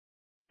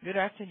Good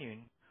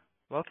afternoon.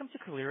 Welcome to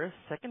Kalera's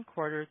second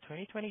quarter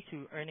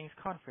 2022 earnings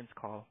conference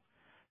call.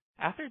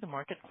 After the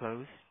market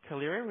closed,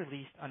 Kalera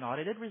released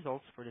unaudited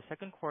results for the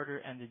second quarter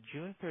ended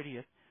June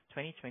 30th,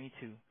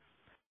 2022.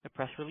 The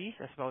press release,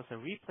 as well as a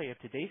replay of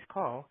today's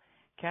call,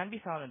 can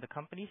be found on the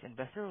company's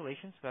investor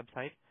relations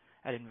website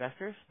at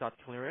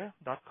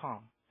investors.kalera.com.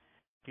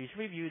 Please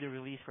review the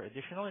release for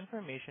additional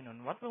information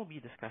on what will be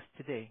discussed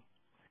today.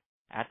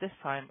 At this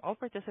time, all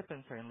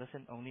participants are in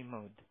listen-only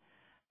mode.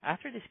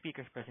 After the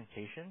speaker's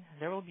presentation,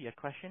 there will be a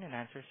question and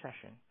answer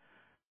session.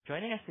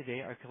 Joining us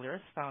today are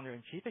Kalera's founder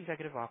and Chief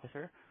Executive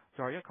Officer,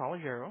 Dario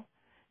Calogero,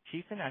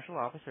 Chief Financial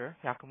Officer,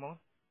 Giacomo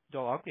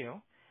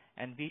Dall'Aglio,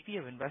 and VP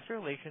of Investor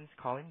Relations,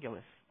 Colin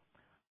Gillis.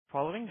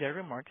 Following their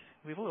remarks,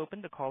 we will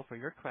open the call for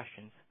your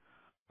questions.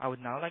 I would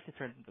now like to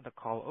turn the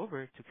call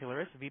over to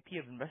Kalera's VP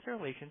of Investor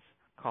Relations,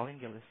 Colin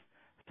Gillis.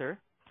 Sir,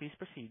 please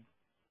proceed.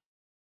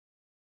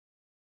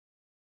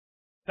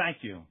 Thank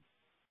you.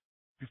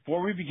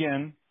 Before we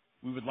begin,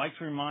 we would like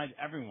to remind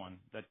everyone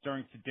that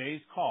during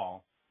today's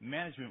call,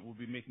 management will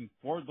be making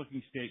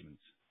forward-looking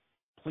statements.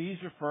 Please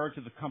refer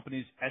to the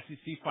company's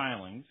SEC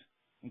filings,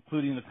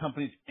 including the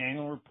company's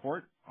annual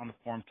report on the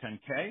Form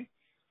 10-K,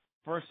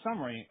 for a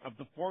summary of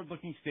the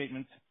forward-looking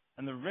statements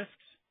and the risks,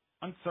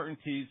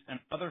 uncertainties, and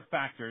other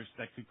factors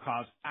that could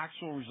cause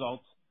actual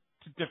results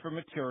to differ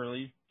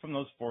materially from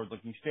those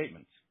forward-looking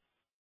statements.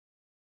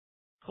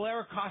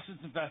 Kalera cautions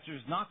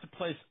investors not to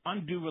place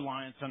undue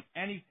reliance on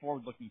any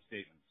forward-looking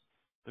statements.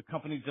 The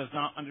company does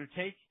not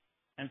undertake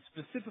and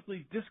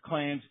specifically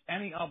disclaims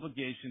any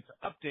obligation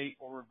to update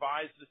or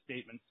revise the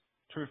statements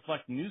to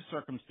reflect new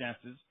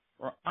circumstances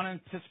or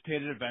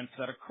unanticipated events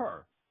that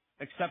occur,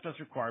 except as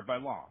required by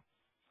law.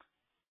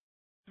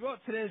 Throughout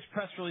today's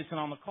press release and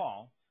on the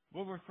call,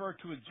 we'll refer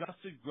to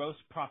adjusted gross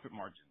profit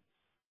margin,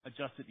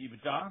 adjusted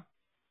EBITDA,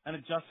 and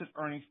adjusted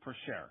earnings per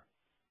share.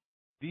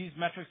 These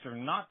metrics are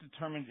not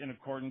determined in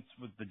accordance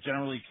with the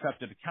generally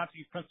accepted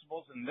accounting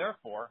principles and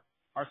therefore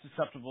are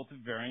susceptible to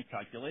varying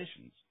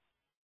calculations.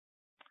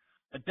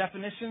 A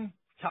definition,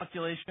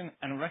 calculation,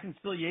 and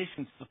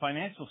reconciliation to the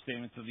financial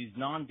statements of these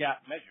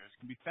non-GAAP measures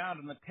can be found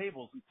in the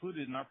tables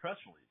included in our press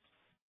release.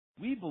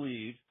 We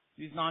believe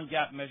these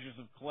non-GAAP measures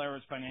of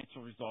Kalera's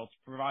financial results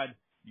provide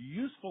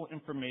useful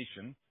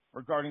information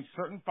regarding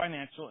certain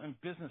financial and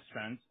business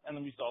trends and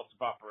the results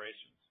of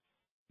operations.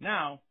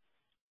 Now,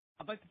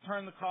 I'd like to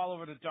turn the call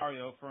over to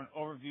Dario for an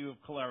overview of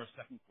Kalera's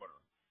second quarter.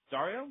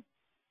 Dario?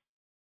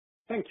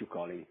 Thank you,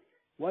 Colin.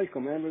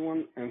 Welcome,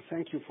 everyone, and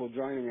thank you for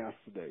joining us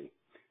today.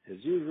 As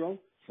usual,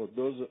 for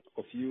those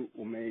of you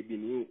who may be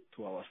new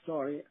to our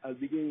story, I'll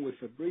begin with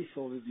a brief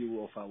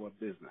overview of our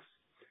business.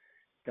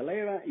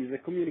 Kalera is a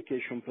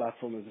communication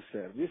platform as a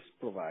service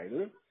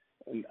provider,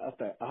 and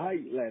at a high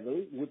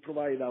level, we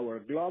provide our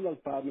global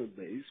partner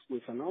base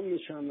with an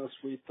omnichannel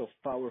suite of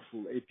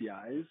powerful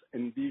APIs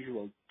and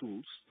visual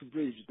tools to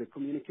bridge the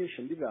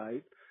communication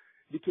divide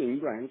between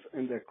brands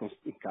and their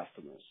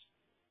customers.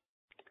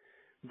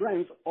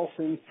 Brands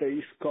often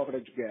face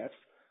coverage gaps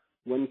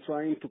when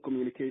trying to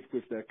communicate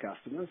with their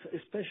customers,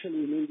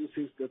 especially in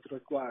industries that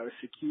require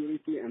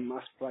security and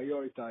must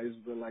prioritize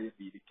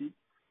reliability,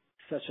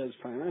 such as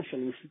financial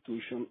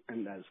institutions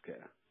and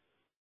healthcare.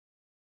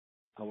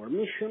 Our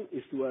mission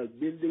is to help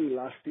building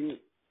lasting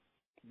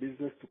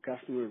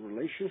business-to-customer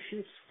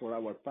relationships for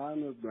our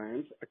partner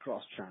brands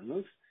across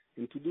channels,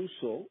 and to do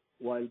so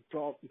while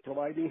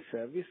providing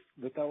service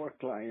that our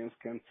clients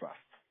can trust.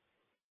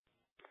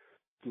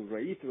 To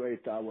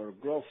reiterate, our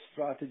growth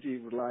strategy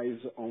relies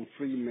on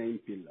three main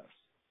pillars.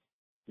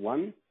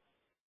 One,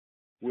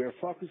 we are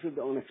focused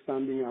on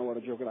expanding our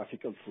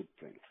geographical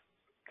footprint.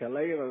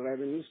 Kalera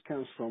revenues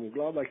comes from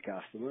global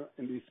customers,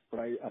 and it's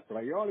a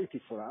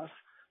priority for us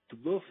to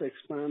both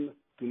expand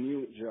to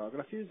new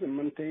geographies and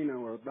maintain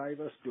our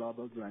diverse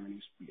global revenue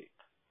split.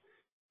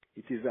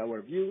 It is our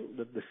view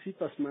that the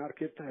CPaaS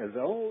market as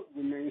a whole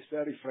remains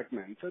very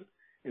fragmented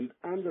and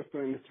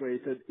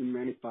underpenetrated in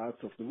many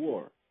parts of the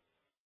world,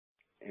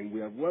 and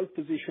we are well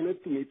positioned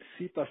to meet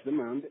CPaaS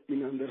demand in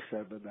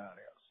underserved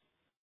areas.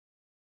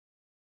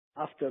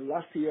 After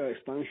last year's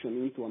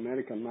expansion into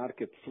American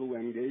market through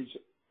Engage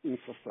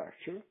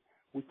infrastructure,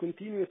 we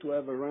continue to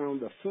have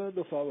around a third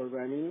of our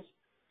revenues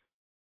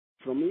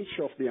from each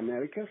of the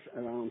Americas,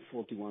 around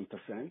 41%,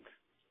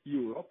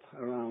 Europe,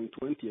 around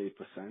 28%,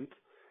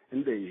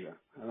 and Asia,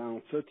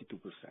 around 32%.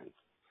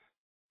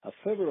 A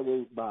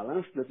favorable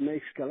balance that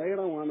makes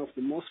Kalera one of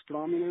the most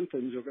prominent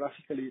and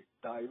geographically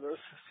diverse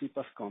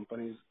CPaaS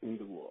companies in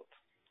the world.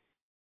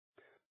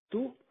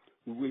 Two,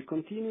 we will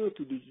continue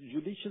to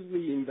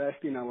judiciously invest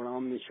in our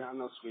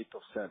omnichannel suite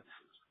of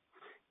services.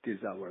 It is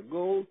our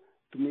goal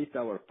to meet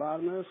our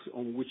partners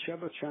on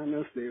whichever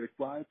channels they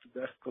require to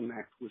best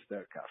connect with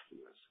their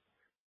customers.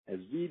 As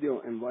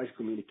video and voice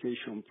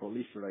communication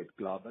proliferate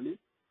globally,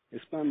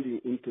 expanding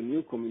into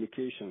new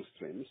communication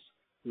streams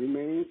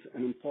remains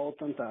an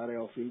important area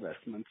of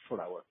investment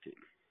for our team.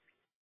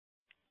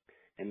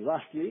 And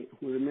lastly,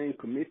 we remain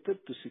committed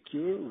to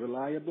secure,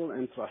 reliable,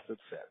 and trusted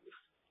service.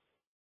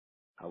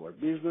 Our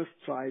business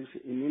thrives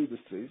in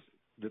industries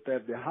that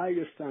have the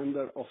highest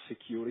standard of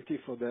security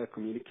for their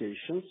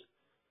communications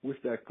with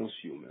their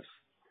consumers,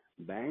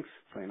 banks,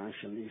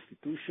 financial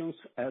institutions,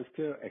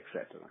 healthcare,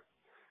 etc.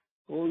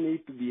 All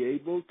need to be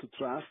able to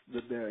trust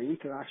that their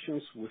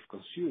interactions with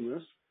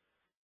consumers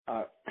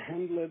are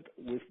handled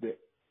with the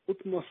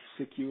utmost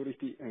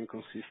security and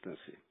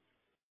consistency.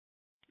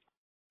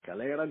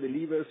 Kaleyra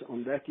delivers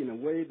on that in a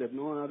way that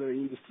no other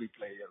industry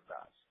player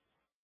does.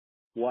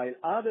 While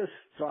others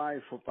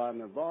strive for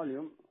partner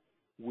volume,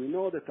 we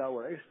know that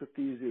our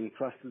expertise in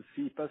trusted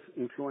CPaaS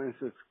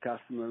influences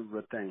customer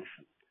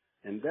retention,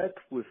 and that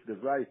with the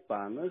right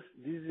partners,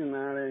 this is an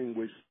area in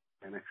which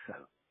we can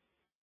excel.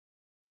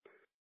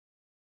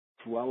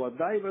 Through our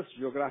diverse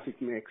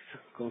geographic mix,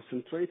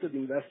 concentrated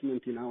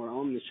investment in our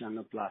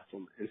omnichannel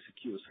platform and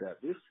secure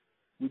service,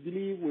 we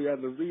believe we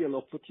have a real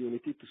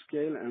opportunity to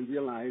scale and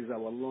realize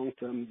our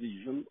long-term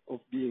vision of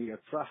being a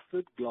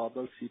trusted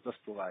global CPaaS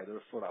provider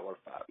for our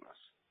partners.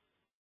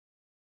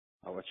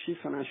 Our Chief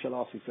Financial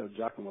Officer,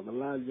 Giacomo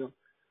Dall'Aglio,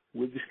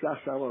 will discuss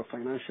our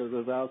financial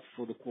results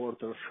for the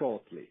quarter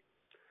shortly.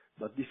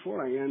 But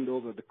before I hand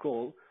over the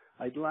call,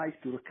 I'd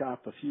like to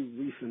recap a few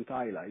recent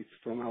highlights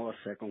from our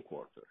second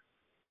quarter.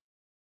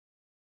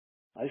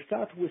 I'll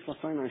start with a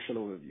financial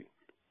overview.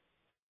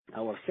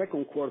 Our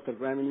second quarter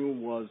revenue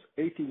was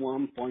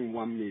 $81.1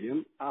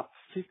 million, up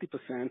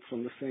 50%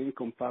 from the same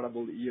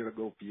comparable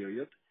year-ago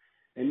period,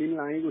 and in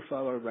line with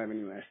our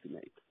revenue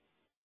estimate.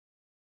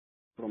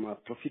 From a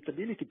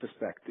profitability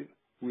perspective,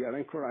 we are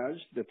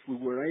encouraged that we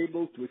were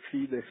able to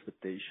exceed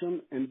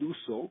expectation and do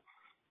so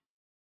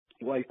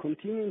while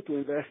continuing to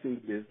invest in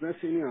the business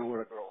in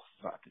our growth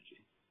strategy.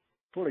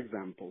 For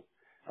example,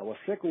 our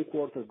second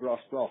quarter gross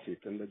profit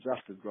and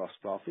adjusted gross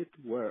profit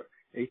were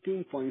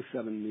 $18.7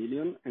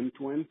 million and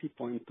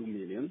 $20.2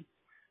 million,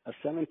 a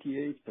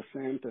 78%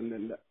 and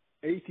an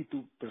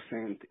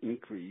 82%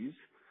 increase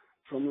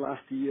from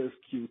last year's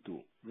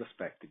Q2,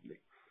 respectively.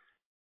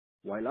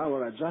 While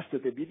our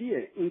adjusted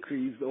EBITDA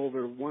increased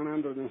over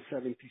 177%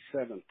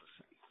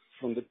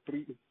 from the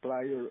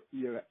prior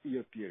year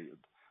period,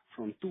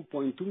 from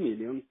 $2.2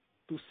 million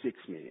to $6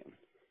 million.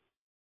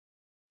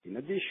 In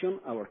addition,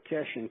 our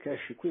cash and cash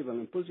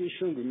equivalent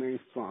position remains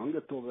strong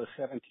at over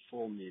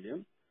 $74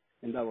 million,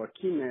 and our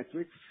key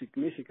metrics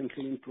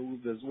significantly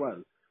improved as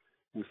well,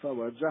 with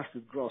our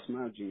adjusted gross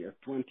margin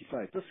at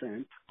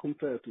 25%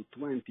 compared to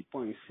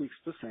 20.6%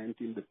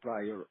 in the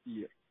prior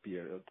year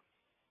period.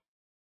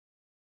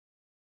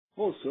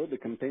 Also, the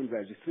campaign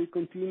registry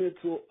continued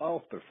to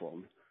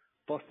outperform,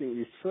 posting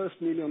its first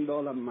 $1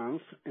 million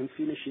month and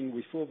finishing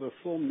with over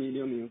 $4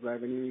 million in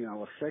revenue in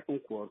our second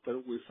quarter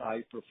with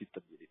high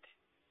profitability.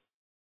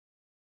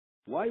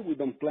 While we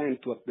don't plan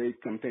to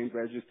update campaign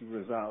registry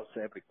results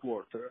every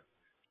quarter,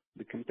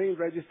 the campaign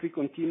registry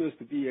continues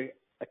to be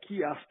a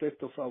key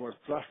aspect of our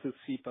trusted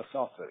CPaaS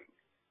offering,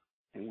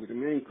 and we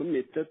remain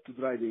committed to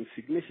driving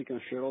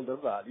significant shareholder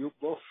value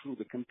both through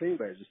the campaign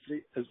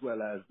registry as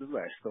well as the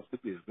rest of the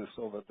business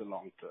over the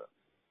long term.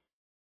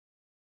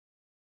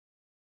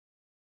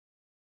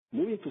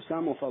 Moving to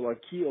some of our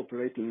key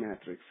operating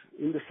metrics.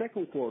 In the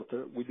second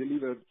quarter, we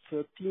delivered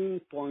 13.4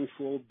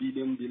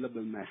 billion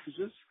billable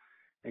messages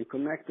and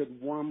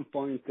connected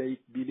 1.8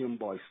 billion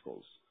voice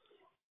calls.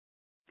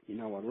 In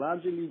our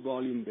largely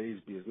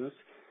volume-based business,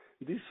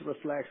 this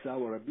reflects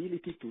our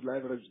ability to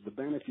leverage the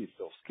benefits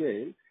of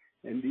scale,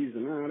 and is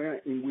an area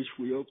in which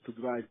we hope to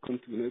drive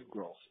continued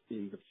growth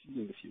in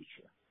the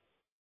future.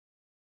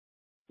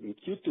 In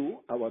Q2,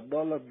 our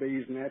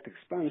dollar-based net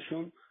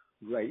expansion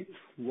rate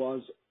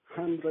was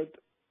 103%,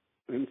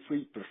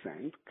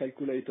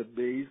 calculated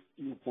based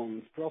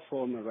upon pro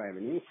forma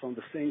revenue from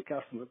the same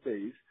customer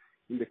base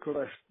in the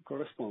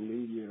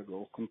corresponding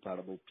year-ago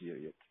comparable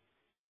period.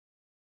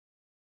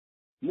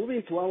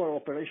 Moving to our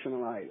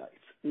operational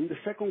highlights. In the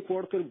second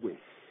quarter, we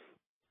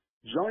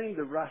joined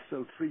the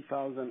Russell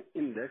 3000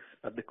 Index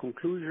at the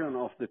conclusion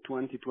of the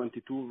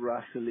 2022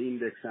 Russell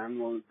Index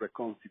annual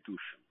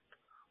reconstitution.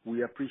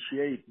 We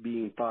appreciate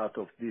being part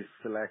of this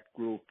select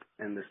group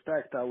and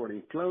expect our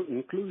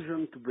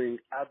inclusion to bring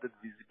added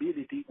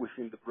visibility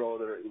within the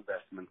broader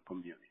investment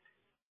community.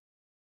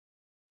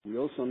 We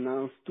also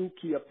announced two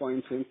key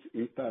appointments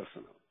in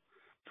personnel.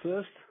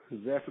 First,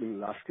 Zephyrin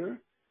Lasker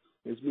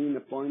has been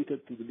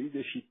appointed to the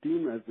leadership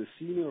team as the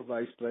Senior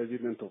Vice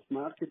President of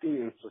Marketing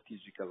and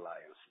Strategic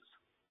Alliances.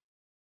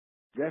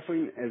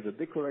 Zephyrin has a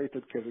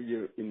decorated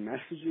career in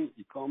messaging,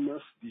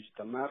 e-commerce,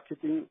 digital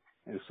marketing,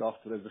 and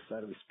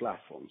software-as-a-service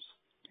platforms,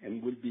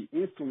 and will be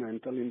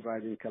instrumental in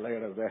driving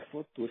Kaleyra's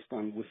effort to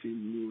expand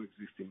within new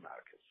existing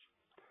markets.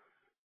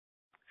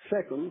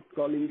 Second,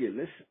 Colin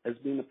Gillis has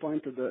been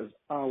appointed as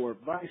our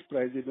Vice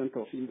President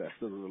of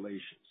Investor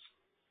Relations.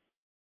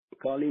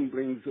 Colin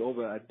brings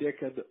over a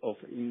decade of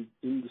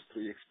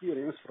industry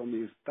experience from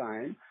his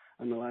time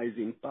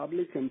analyzing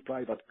public and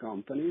private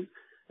companies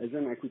as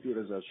an equity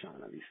research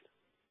analyst.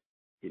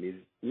 In his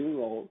new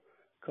role,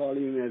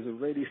 Colin has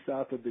already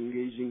started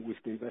engaging with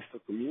the investor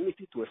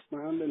community to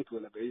expand and to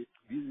elevate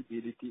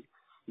visibility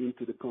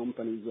into the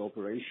company's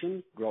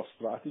operation, growth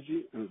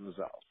strategy, and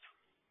results.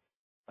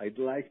 I'd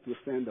like to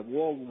extend a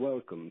warm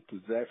welcome to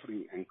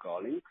Jeffrey and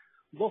Colin,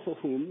 both of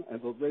whom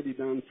have already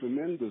done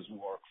tremendous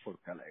work for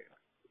Kaleyra.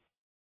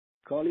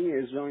 Colin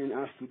has joined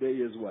us today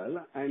as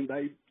well, and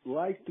I'd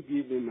like to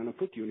give him an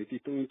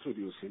opportunity to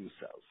introduce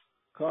himself.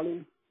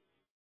 Colin?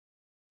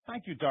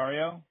 Thank you,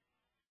 Dario.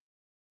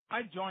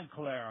 I joined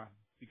Kaleyra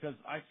because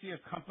I see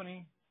a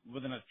company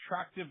with an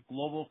attractive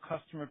global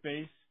customer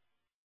base,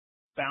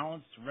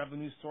 balanced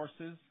revenue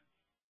sources,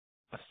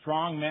 a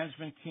strong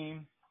management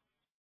team,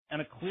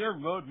 and a clear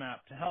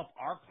roadmap to help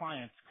our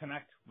clients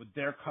connect with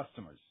their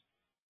customers.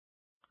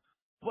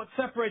 What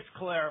separates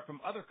Kaleyra from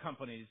other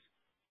companies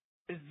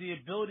is the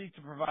ability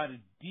to provide a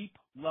deep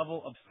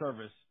level of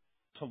service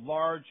to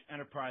large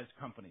enterprise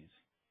companies.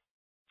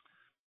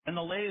 In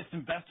the latest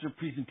investor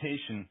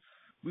presentation,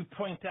 we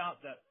point out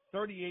that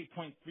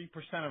 38.3%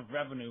 of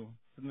revenue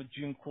from the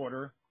June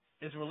quarter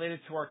is related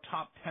to our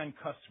top 10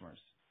 customers.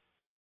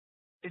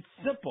 It's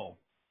simple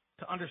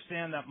to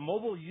understand that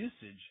mobile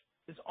usage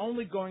is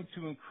only going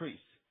to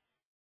increase,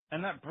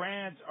 and that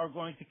brands are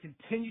going to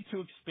continue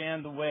to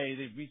expand the way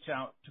they reach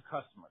out to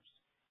customers.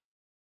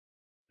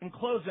 In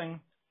closing,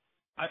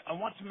 I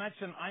want to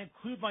mention I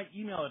include my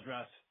email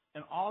address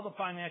in all the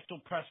financial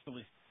press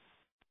releases.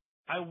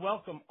 I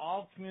welcome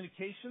all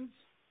communications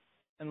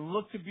and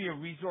look to be a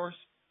resource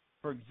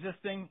for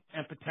existing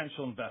and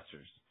potential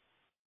investors.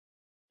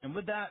 And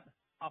with that,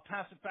 I'll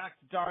pass it back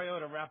to Dario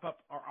to wrap up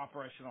our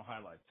operational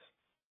highlights.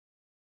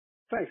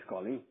 Thanks,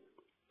 Colin.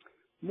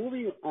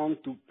 Moving on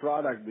to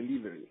product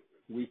delivery,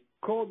 we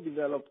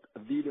co-developed a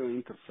video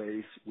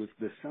interface with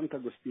the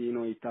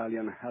Sant'Agostino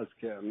Italian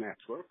Healthcare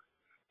Network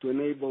to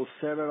enable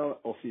several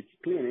of its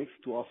clinics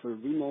to offer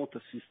remote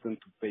assistance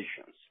to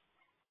patients.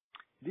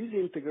 These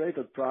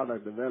integrated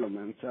product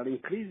developments are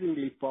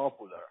increasingly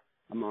popular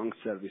among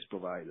service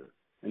providers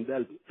and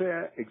help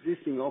pair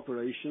existing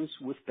operations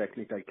with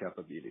technical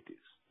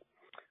capabilities.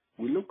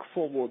 We look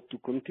forward to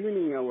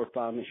continuing our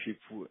partnership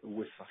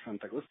with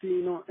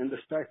Sant'Agostino and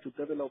expect to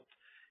develop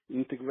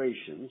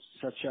integrations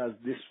such as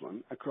this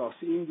one across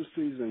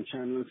industries and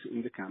channels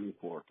in the coming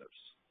quarters.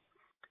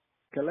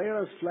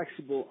 Kaleyra's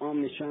flexible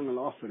omni-channel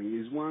offering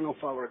is one of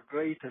our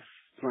greatest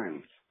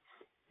strengths,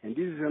 and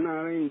this is an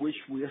area in which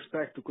we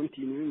expect to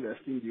continue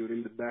investing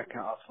during the back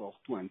half of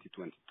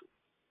 2022.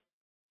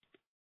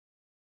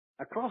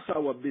 Across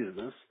our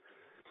business,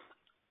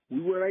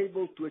 we were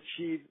able to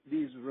achieve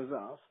these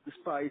results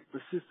despite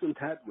persistent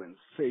headwinds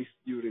faced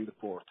during the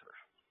quarter.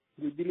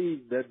 We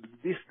believe that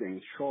the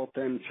distinct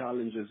short-term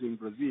challenges in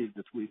Brazil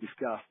that we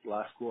discussed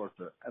last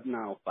quarter have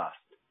now passed.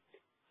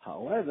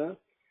 However,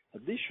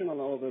 additional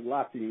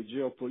overlapping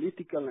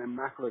geopolitical and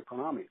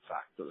macroeconomic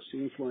factors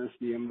influence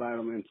the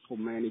environment for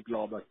many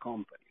global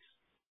companies.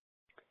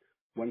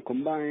 When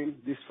combined,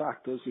 these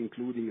factors,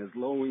 including a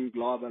slowing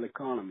global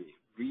economy,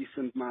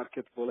 recent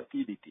market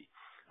volatility,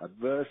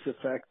 adverse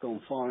effect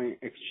on foreign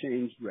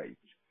exchange rates,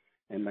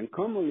 and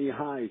uncommonly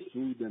high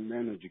food and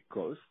energy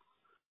costs,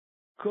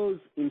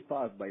 caused in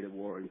part by the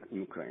war in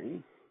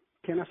Ukraine,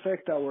 can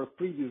affect our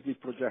previously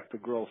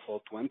projected growth for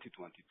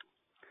 2022.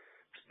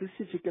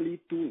 Specifically,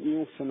 two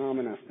new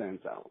phenomena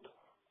stands out.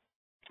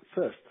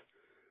 First,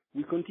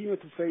 we continue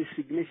to face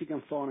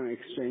significant foreign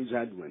exchange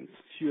headwinds,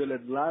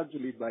 fueled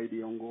largely by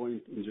the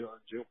ongoing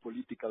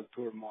geopolitical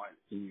turmoil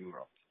in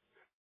Europe.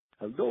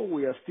 Although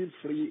we are still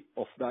free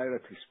of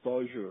direct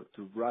exposure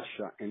to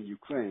Russia and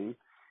Ukraine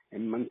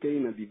and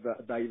maintain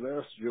a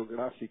diverse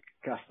geographic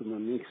customer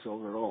mix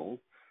overall,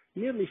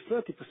 nearly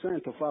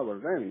 30% of our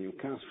revenue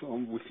comes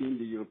from within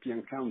the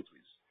European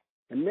countries,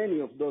 and many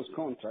of those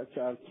contracts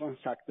are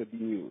transacted in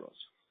euros.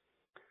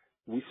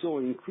 We saw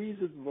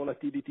increased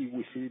volatility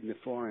within the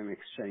foreign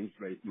exchange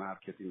rate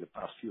market in the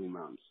past few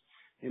months,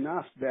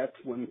 enough that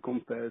when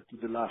compared to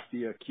the last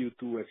year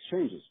Q2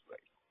 exchanges rate,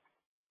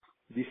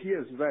 this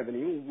year's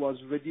revenue was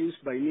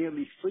reduced by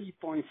nearly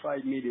 3.5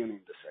 million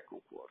in the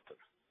second quarter.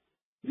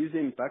 This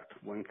impact,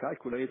 when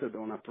calculated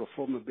on a pro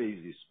forma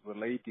basis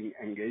relating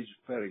engaged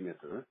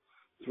perimeter,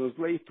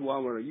 translates to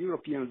our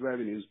European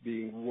revenues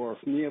being worth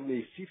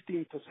nearly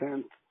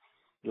 15%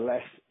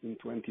 less in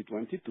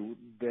 2022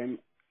 than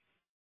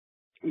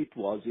it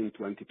was in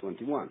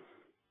 2021.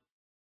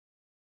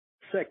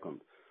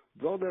 Second,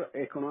 broader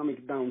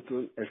economic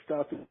downturn has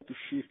started to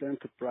shift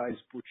enterprise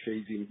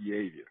purchasing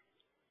behavior.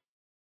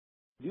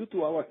 Due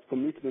to our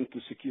commitment to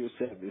secure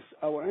service,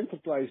 our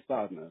enterprise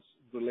partners'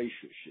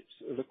 relationships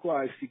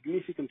require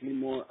significantly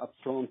more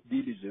upfront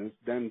diligence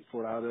than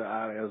for other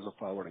areas of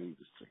our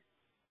industry.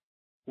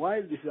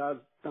 While this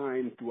adds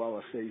time to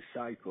our sales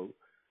cycle,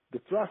 the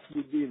trust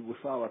we build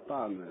with our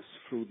partners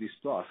through this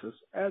process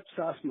helps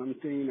us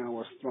maintain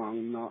our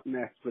strong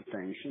net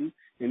retention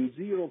and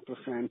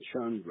 0%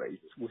 churn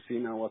rates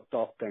within our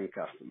top 10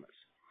 customers.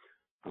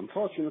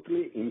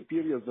 Unfortunately, in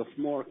periods of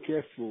more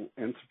careful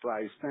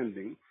enterprise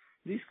spending,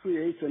 this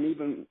creates an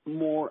even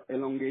more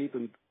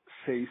elongated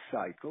sales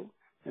cycle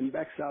and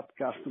backs up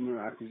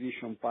customer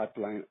acquisition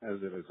pipeline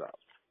as a result.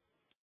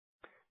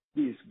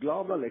 These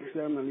global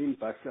external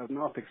impacts are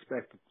not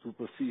expected to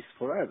persist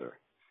forever,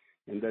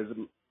 and as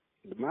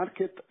The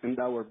market and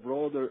our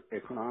broader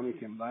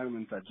economic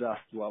environment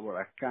adjust to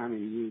our upcoming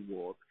new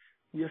world,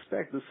 we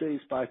expect the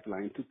sales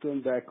pipeline to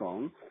turn back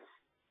on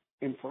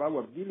and for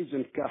our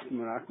diligent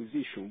customer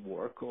acquisition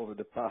work over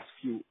the past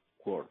few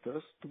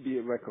quarters to be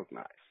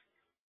recognized.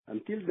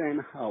 Until then,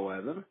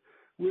 however,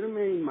 we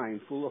remain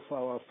mindful of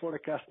our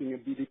forecasting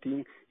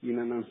ability in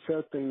an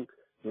uncertain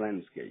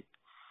landscape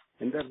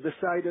and have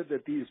decided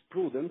that it is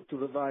prudent to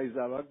revise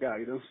our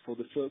guidance for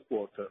the third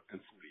quarter and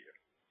full year.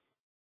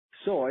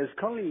 So, as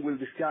Colin will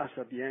discuss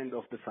at the end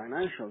of the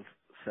financials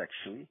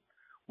section,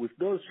 with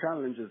those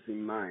challenges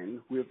in mind,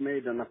 we have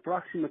made an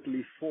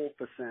approximately 4%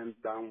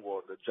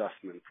 downward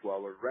adjustment to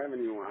our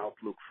revenue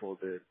outlook for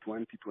the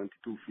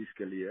 2022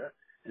 fiscal year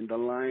and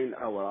align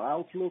our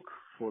outlook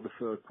for the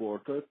third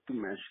quarter to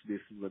match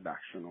this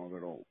reduction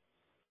overall.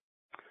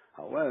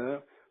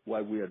 However,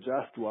 while we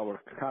adjust to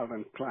our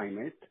current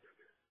climate,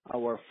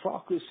 our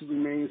focus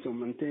remains on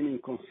maintaining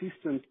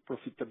consistent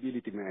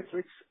profitability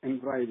metrics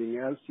and driving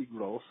healthy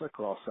growth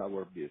across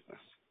our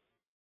business.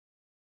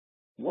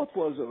 What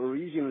was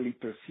originally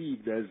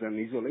perceived as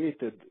an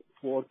isolated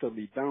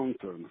quarterly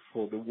downturn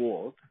for the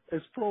world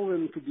has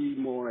proven to be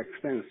more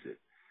extensive,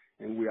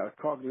 and we are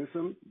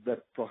cognizant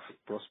that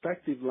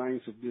prospective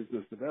lines of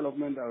business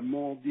development are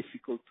more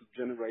difficult to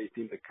generate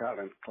in the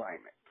current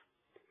climate.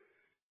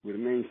 We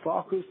remain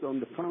focused on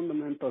the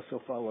fundamentals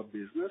of our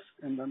business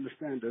and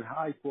understand that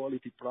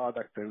high-quality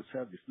product and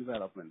service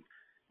development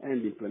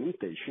and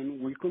implementation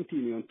will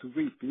continue to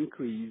reap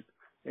increased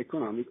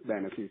economic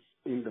benefits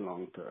in the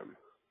long term.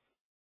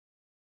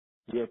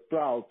 We are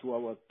proud to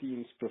our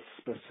team's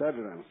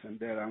perseverance and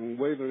their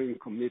unwavering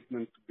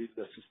commitment to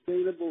build a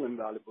sustainable and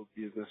valuable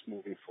business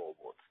moving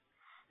forward.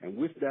 And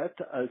with that,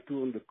 I'll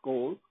turn the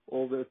call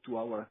over to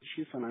our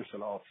Chief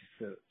Financial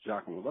Officer,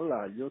 Giacomo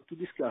Dall'Aglio, to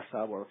discuss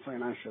our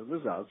financial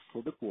results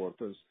for the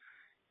quarters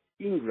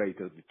in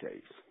greater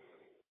details.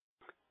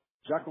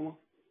 Giacomo?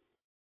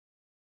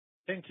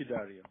 Thank you,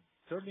 Dario.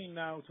 Turning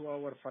now to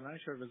our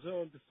financial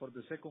results for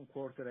the second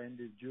quarter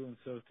ended June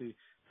 30,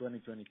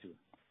 2022.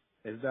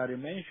 As Dario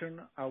mentioned,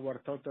 our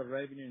total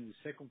revenue in the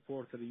second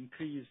quarter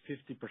increased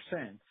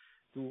 50%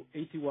 to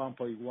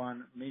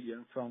 $81.1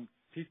 million from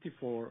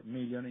 $54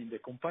 million in the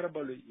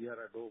comparable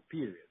year-ago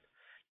period.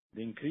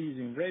 The increase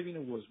in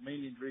revenue was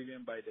mainly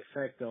driven by the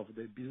effect of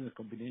the business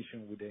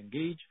combination with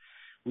Engage,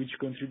 which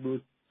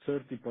contribute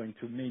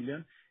 $30.2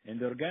 million, and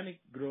the organic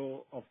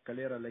growth of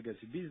Kalera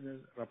legacy business,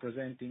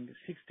 representing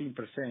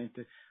 16%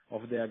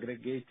 of the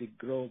aggregated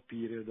growth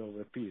period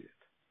over period.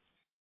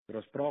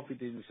 Gross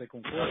profit in the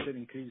second quarter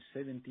increased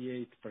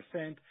 78%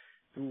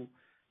 to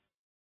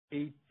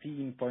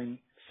 $18.7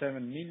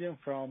 million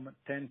from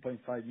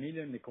 $10.5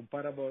 million in the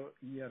comparable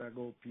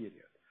year-ago period.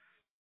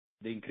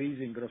 The increase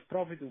in gross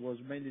profit was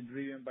mainly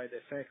driven by the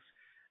effects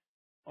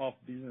of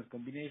business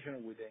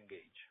combination with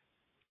Engage.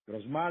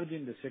 Gross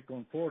margin in the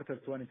second quarter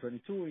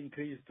 2022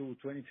 increased to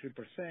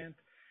 23%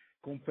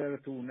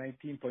 compared to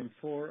 19.4%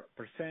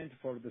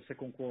 for the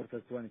second quarter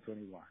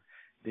 2021.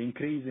 The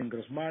increase in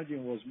gross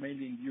margin was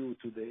mainly due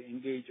to the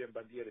Engage and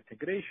Bandiera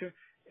integration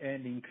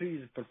and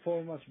increased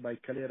performance by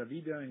Kalera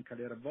Video and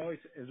Kalera Voice,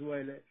 as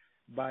well as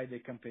by the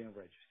Campaign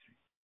Registry.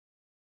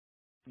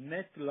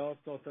 Net loss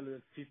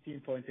totaled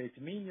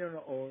 $15.8 million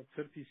or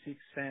 36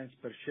 cents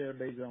per share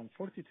based on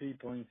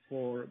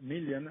 43.4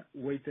 million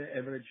weighted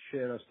average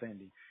share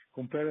outstanding,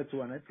 compared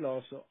to a net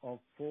loss of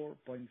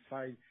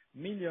 $4.5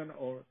 million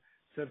or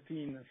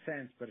 13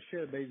 cents per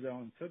share based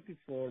on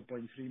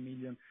 34.3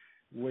 million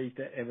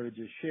weighted average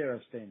share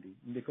outstanding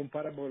in the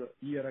comparable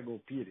year-ago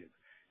period.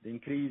 The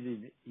increase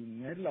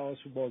in net loss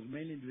was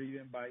mainly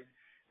driven by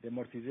the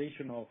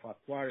amortization of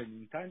acquired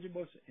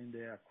intangibles and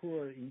the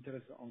accrued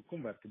interest on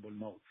convertible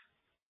notes.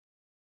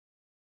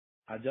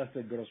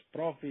 Adjusted gross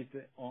profit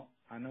on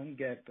a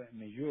non-GAAP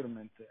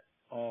measurement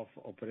of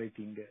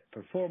operating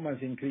performance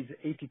increased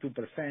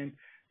 82%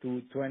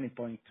 to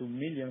 $20.2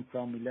 million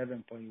from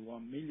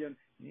 $11.1 million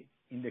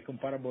in the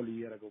comparable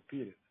year-ago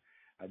period.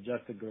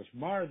 Adjusted gross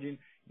margin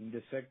in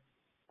the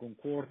second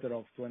quarter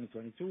of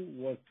 2022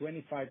 was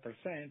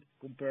 25%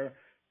 compared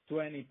to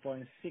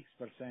 20.6%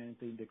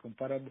 in the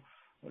comparable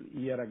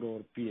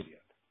year-ago period.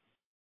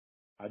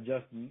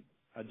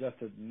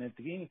 Adjusted net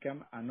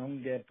income, a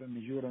non-GAAP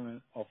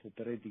measurement of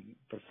operating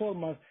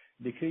performance,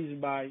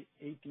 decreased by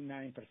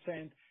 89%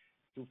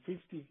 to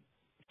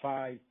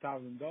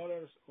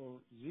 $55,000 or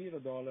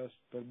 $0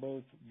 per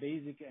both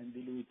basic and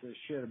diluted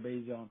share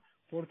based on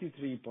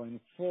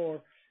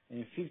 43.4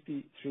 and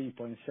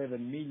 53.7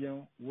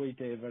 million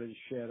weighted average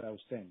share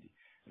outstanding,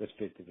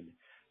 respectively,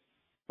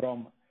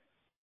 from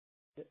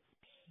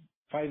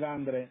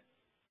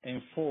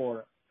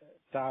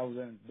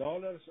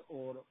 $504,000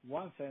 or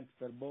 1 cent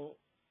per both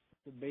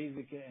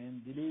basic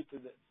and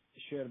diluted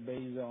share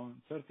based on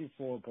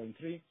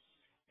 34.3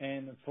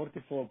 and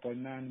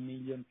 44.9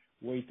 million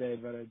weighted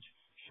average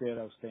share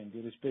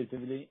outstanding,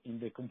 respectively, in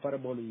the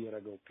comparable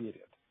year-ago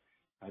period.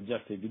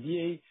 Adjusted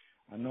EBITDA,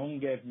 a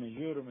non-GAAP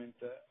measurement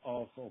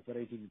of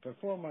operating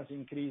performance,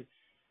 increased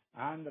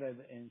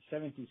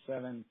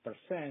 177%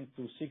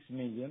 to $6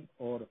 million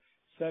or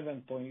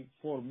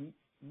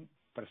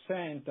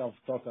 7.4% of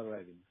total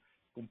revenue,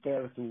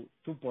 compared to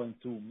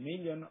 2.2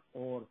 million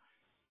or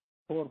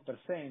 4%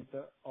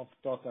 of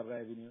total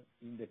revenue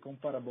in the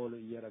comparable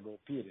year-ago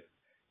period.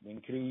 The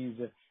increase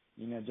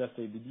in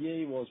adjusted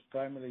EBITDA was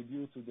primarily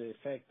due to the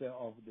effect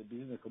of the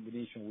business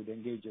combination with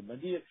Engage and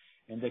Badir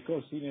and the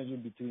cost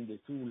synergy between the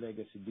two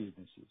legacy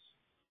businesses.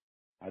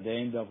 At the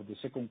end of the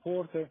second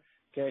quarter,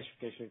 cash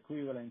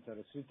equivalent,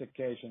 restricted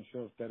cash, and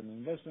short-term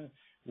investments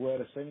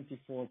were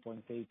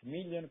 74.8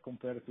 million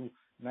compared to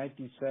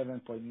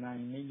 97.9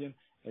 million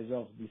as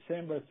of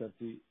December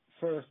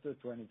 31st,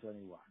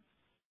 2021.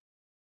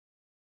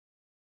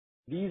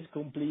 This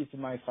completes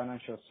my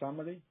financial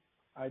summary.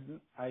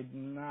 I'd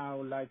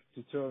now like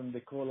to turn the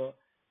call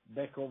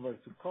back over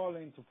to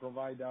Colin to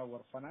provide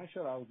our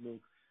financial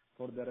outlook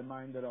for the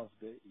remainder of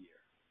the year.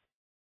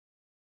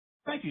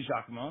 Thank you,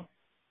 Giacomo.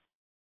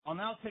 I'll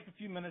now take a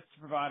few minutes to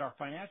provide our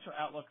financial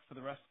outlook for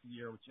the rest of the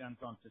year, which ends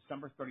on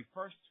December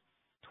 31st,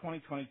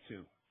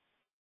 2022.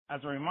 As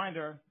a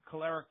reminder,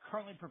 Kalera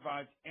currently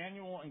provides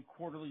annual and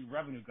quarterly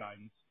revenue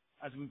guidance,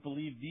 as we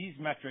believe these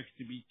metrics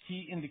to be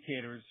key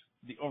indicators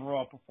of the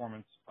overall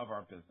performance of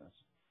our business.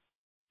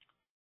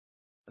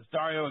 As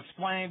Dario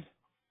explained,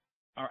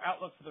 our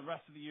outlook for the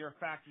rest of the year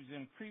factors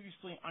in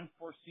previously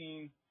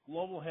unforeseen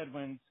global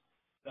headwinds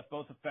that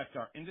both affect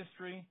our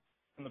industry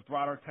and the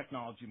broader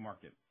technology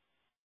market.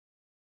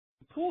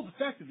 The pool's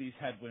effect of these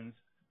headwinds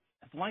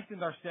has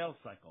lengthened our sales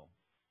cycle,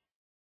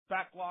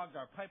 backlogged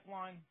our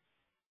pipeline,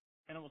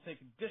 and it will take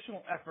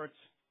additional efforts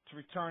to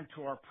return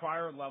to our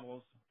prior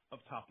levels of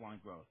top-line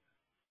growth.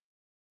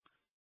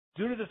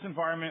 Due to this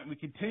environment, we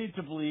continue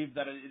to believe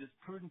that it is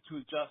prudent to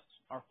adjust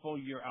our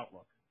full-year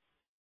outlook.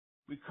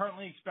 We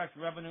currently expect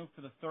revenue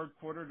for the third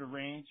quarter to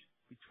range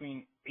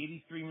between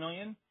 83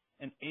 million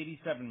and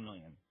 87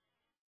 million.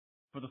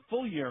 For the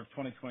full year of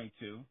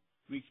 2022,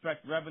 we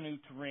expect revenue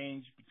to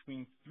range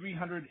between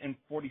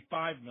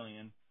 345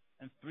 million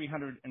and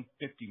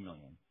 350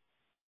 million.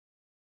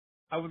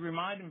 I would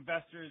remind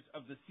investors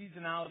of the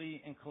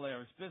seasonality in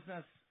Kalera's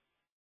business,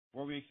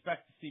 where we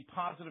expect to see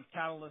positive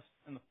catalysts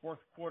in the fourth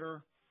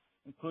quarter,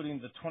 including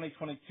the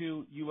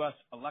 2022 U.S.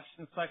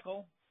 election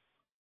cycle,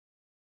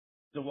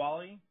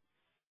 Diwali,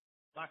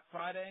 Black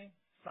Friday,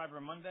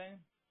 Cyber Monday,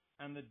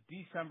 and the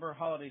December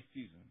holiday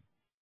season.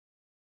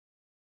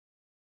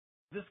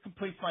 This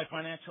completes my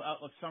financial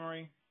outlook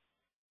summary.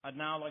 I'd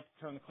now like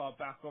to turn the call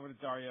back over to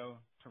Dario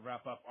to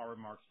wrap up our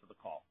remarks for the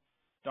call.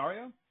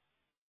 Dario?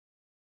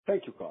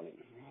 Thank you, Colin.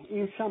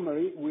 In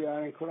summary, we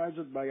are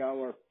encouraged by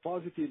our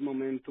positive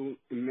momentum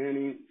in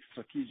many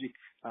strategic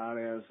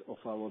areas of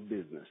our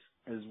business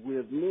as we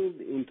have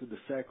moved into the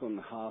second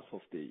half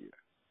of the year.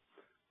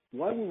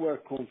 While we were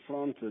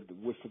confronted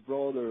with a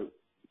broader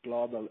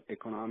global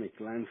economic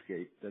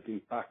landscape that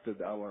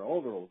impacted our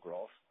overall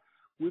growth,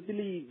 we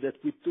believe that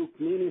we took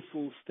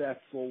meaningful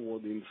steps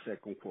forward in the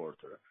second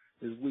quarter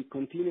as we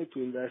continue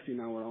to invest in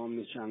our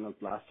omni-channel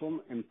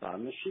platform and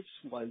partnerships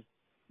while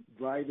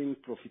driving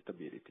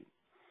profitability.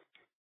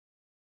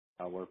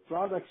 Our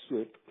product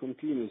suite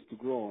continues to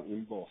grow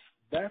in both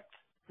depth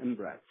and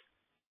breadth,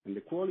 and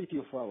the quality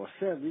of our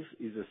service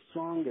is as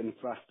strong and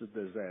trusted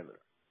as ever.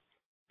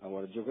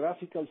 Our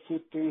geographical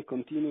footprint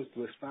continues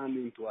to expand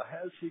into a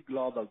healthy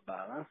global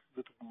balance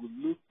that we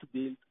will look to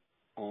build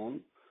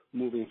on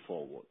moving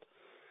forward.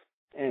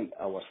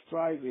 Our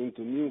strive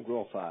into new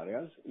growth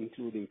areas,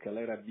 including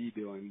Kalera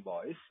Video and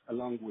Voice,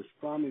 along with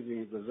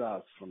promising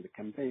results from the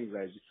campaign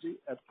registry,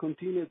 have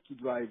continued to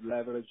drive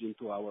leverage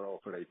into our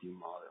operating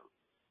model.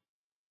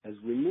 As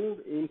we move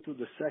into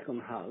the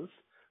second half,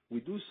 we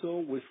do so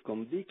with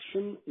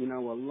conviction in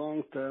our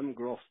long-term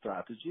growth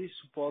strategy,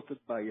 supported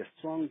by a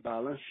strong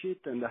balance sheet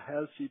and a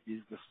healthy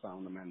business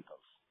fundamentals.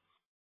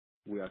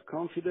 We are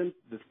confident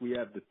that we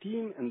have the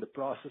team and the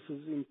processes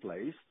in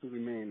place to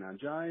remain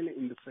agile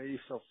in the face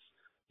of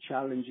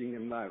challenging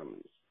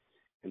environments,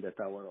 and that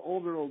our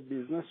overall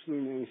business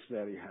remains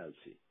very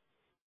healthy.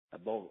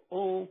 Above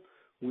all,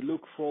 we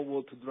look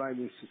forward to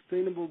driving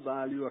sustainable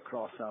value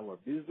across our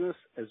business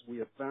as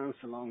we advance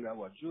along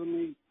our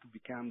journey to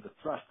become the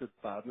trusted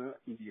partner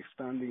in the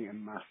expanding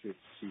and massive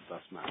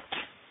CPaaS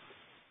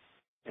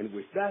market.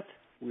 With that,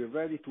 we are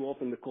ready to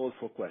open the call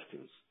for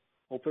questions.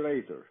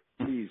 Operator,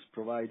 please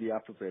provide the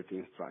appropriate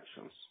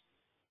instructions.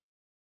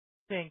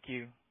 Thank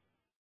you.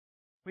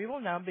 We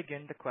will now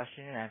begin the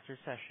question and answer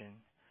session.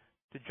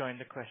 To join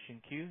the question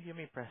queue, you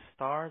may press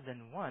star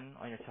then one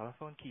on your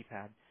telephone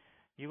keypad.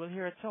 You will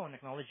hear a tone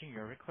acknowledging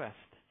your request.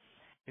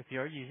 If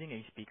you are using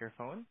a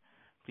speakerphone,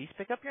 please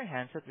pick up your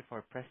handset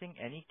before pressing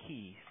any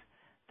keys.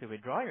 To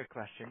withdraw your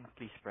question,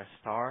 please press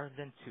star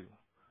then two.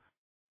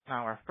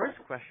 Now our first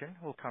question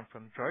will come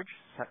from George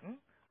Sutton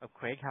of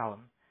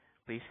Craig-Hallum.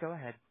 Please go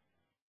ahead.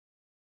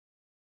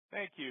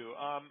 Thank you.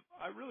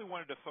 I really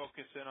wanted to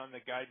focus in on the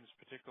guidance,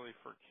 particularly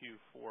for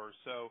Q4.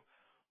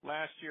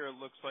 Last year, it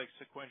looks like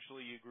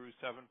sequentially you grew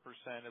 7%.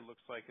 It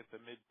looks like at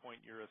the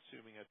midpoint, you're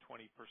assuming a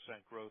 20%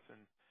 growth in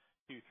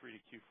Q3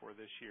 to Q4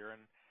 this year.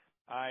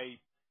 I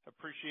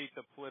appreciate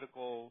the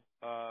political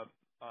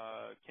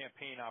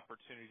campaign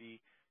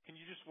opportunity. can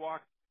you just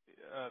walk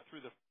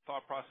through the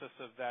thought process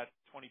of that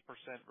 20%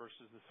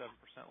 versus the 7%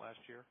 last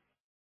year?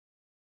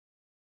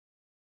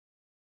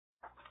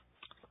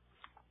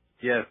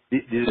 Yes,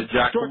 this is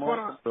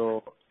Giacomo.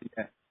 So,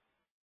 yeah.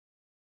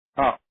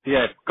 Oh,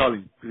 yes,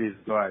 Colin, please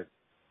go ahead.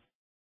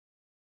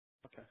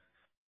 Okay.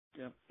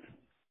 Yeah.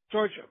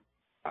 George,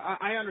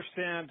 I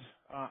understand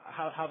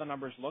how the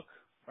numbers look,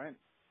 right?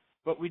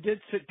 But we did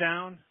sit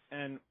down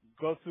and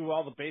go through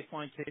all the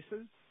baseline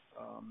cases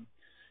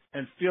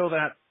and feel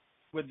that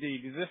with the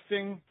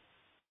existing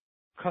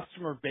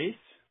customer base,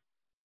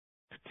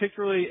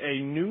 particularly a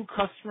new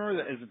customer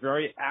that is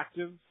very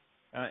active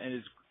and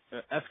is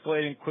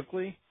escalating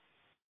quickly,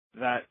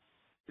 that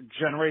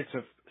generates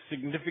a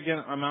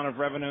significant amount of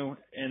revenue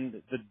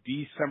in the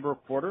December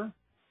quarter,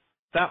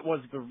 that was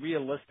the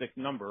realistic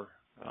number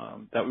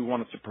that we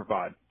wanted to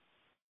provide.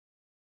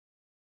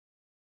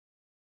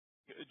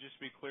 Just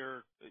to be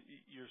clear,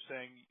 you're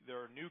saying there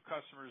are new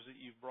customers that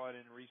you've brought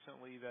in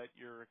recently that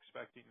you're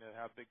expecting to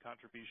have big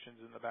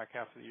contributions in the back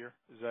half of the year?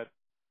 Is that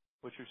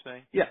what you're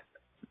saying? Yeah,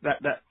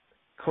 that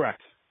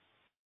correct.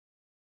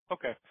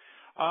 Okay.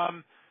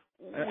 I'm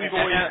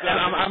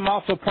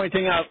also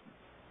pointing out,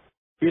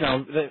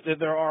 that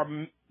there are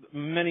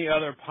many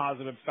other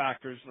positive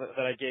factors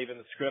that I gave in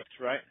the script,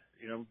 right?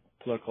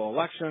 Political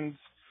elections,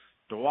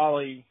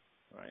 Diwali,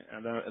 right,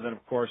 and then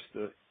of course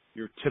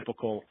your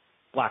typical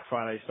Black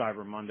Friday,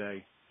 Cyber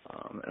Monday,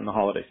 and the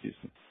holiday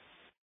season.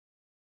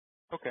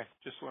 Okay,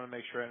 just want to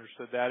make sure I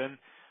understood that. And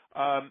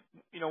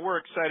we're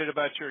excited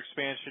about your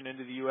expansion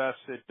into the U.S.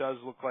 It does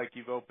look like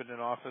you've opened an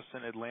office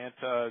in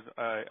Atlanta.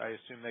 I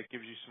assume that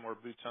gives you some more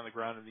boots on the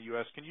ground in the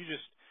U.S. Can you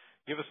just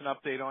give us an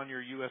update on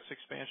your U.S.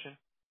 expansion?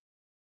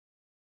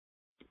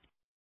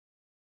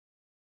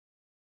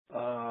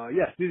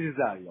 Yes, this is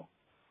Dario.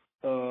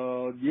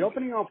 The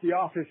opening of the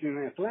office in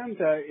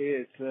Atlanta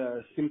is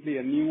simply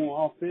a new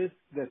office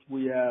that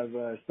we have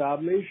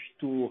established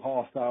to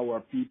host our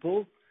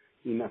people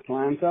in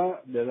Atlanta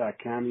that are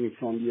coming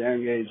from the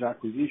Engage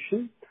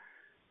acquisition.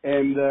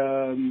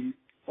 And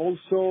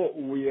also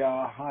we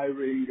are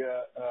hiring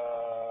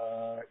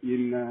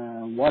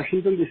in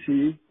Washington,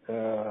 D.C.,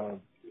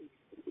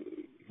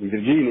 in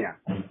Virginia.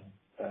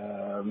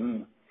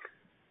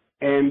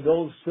 And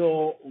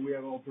also we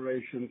have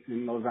operations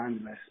in Los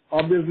Angeles.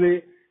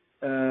 Obviously,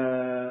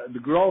 the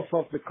growth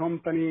of the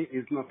company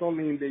is not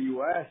only in the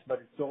U.S., but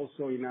it's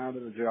also in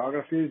other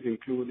geographies,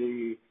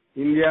 including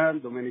India,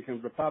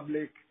 Dominican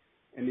Republic,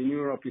 and in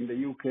Europe, in the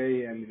UK,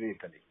 and in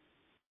Italy.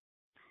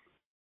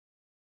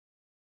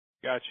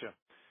 Gotcha.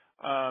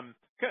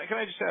 Can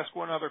I just ask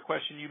one other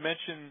question? You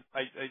mentioned,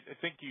 I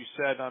think you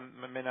said, I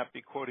may not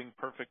be quoting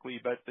perfectly,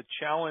 but the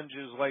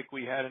challenges like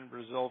we had in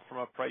Brazil from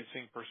a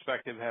pricing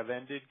perspective have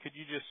ended. Could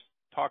you just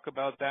talk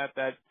about that?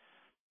 That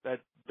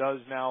does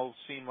now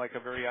seem like a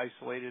very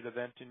isolated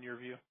event in your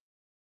view?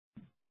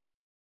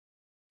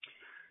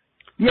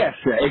 Yes,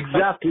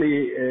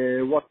 exactly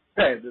what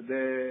you said.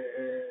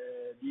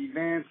 The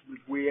events that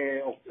we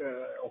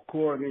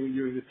occurred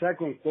during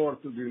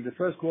the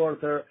first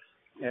quarter,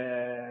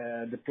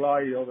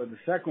 deployed over the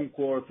second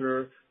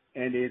quarter,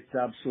 and it's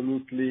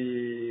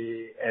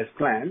absolutely as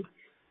planned.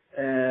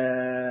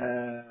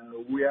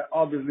 We are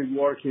obviously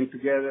working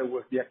together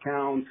with the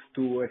accounts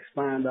to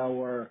expand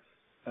our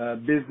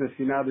business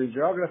in other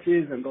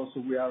geographies, and also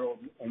we are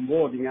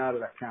onboarding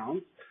other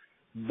accounts.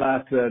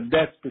 But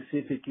that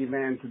specific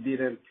event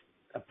didn't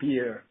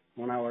appear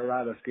on our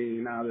radar screen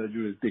in other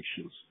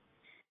jurisdictions.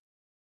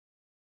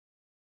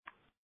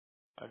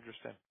 I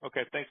understand.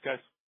 Okay, thanks, guys.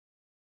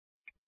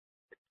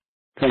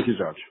 Thank you,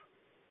 George.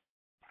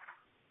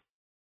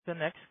 The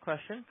next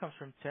question comes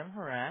from Tim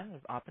Horan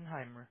of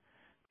Oppenheimer.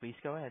 Please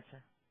go ahead,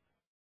 sir.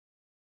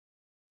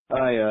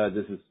 Hi,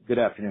 good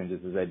afternoon.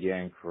 This is Ed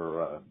Yang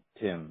for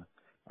Tim.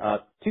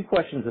 Two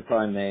questions, if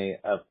I may.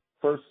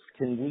 First,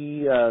 can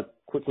we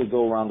quickly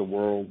go around the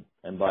world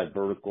and by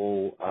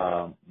vertical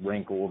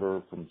rank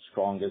order from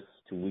strongest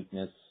to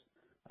weakness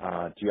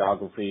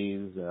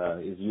geographies?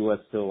 Is U.S.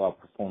 still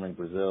outperforming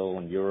Brazil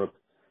and Europe?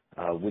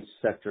 Which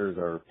sectors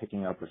are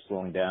picking up or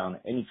slowing down?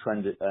 Any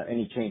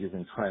changes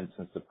in trend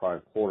since the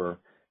prior quarter?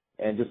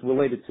 And just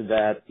related to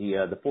that,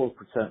 the 4%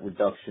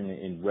 reduction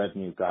in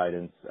revenue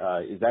guidance,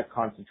 is that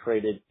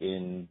concentrated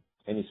in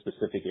any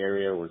specific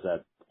area, or is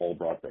that all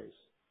broad-based?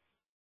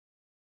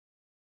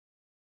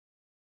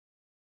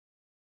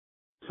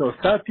 So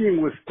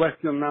starting with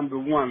question number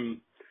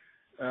one,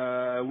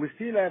 we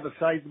still have a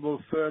sizable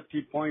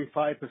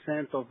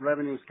 30.5% of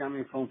revenues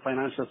coming from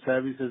financial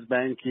services,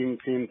 banking,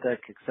 fintech,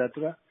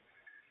 etc.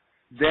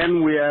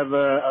 Then we have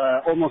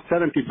almost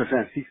 70%,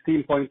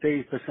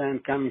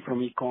 16.8% coming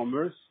from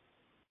e-commerce.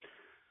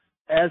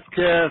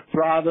 Healthcare,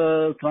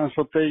 travel,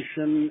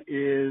 transportation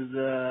is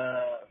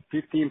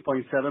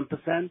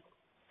 15.7%,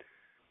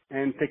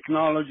 and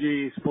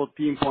technology is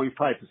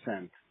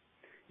 14.5%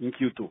 in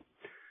Q2.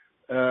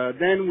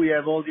 Then we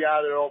have all the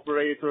other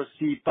operators,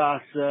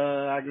 CPaaS,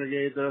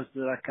 aggregators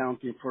that are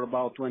accounting for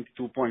about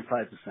 22.5%.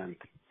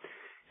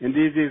 And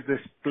this is the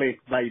split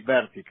by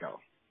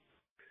vertical.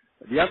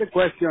 The other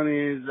question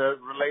is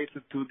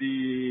related to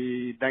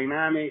the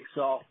dynamics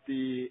of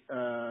the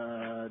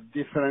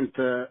different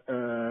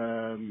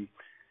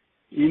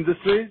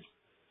industries,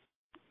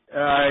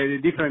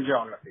 different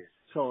geographies.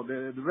 So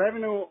the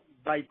revenue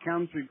by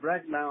country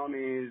breakdown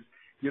is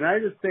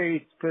United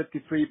States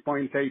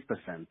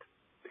 33.8%.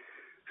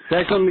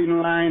 Second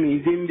in line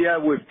is India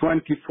with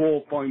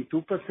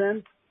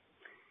 24.2%.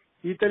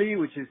 Italy,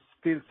 which is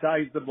still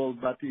sizable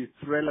but it's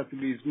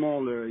relatively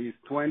smaller, is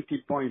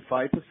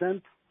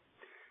 20.5%.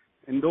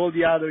 And all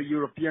the other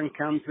European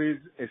countries,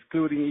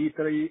 excluding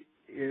Italy,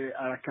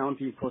 are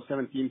accounting for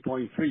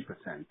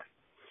 17.3%.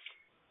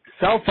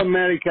 South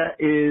America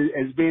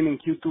has been in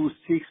Q2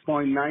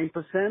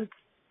 6.9%,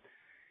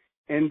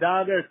 and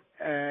other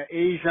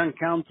Asian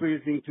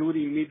countries,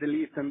 including Middle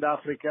East and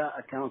Africa,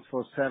 accounts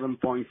for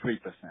 7.3%.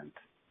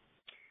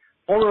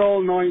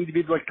 Overall, no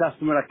individual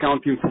customer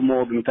accounting for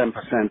more than 10%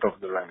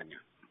 of the revenue.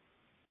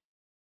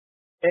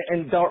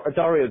 And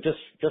Dario,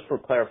 just for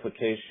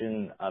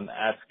clarification, I'm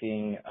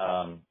asking,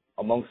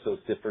 amongst those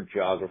different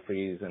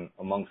geographies and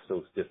amongst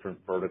those different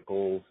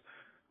verticals,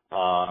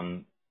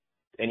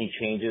 any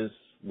changes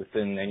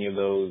within any of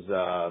those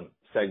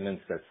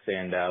segments that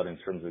stand out in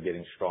terms of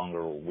getting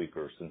stronger or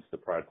weaker since the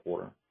prior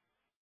quarter?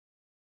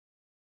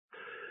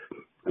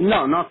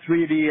 No, not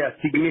really a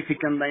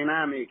significant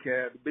dynamic.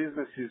 The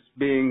business is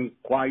being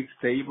quite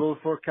stable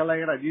for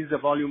Kaleyra. This is a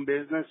volume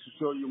business,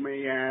 so you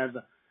may have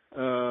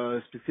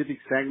specific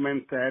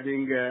segment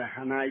having a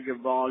higher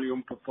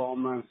volume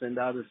performance and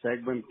other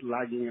segments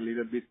lagging a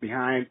little bit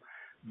behind,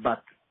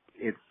 but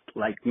it's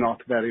like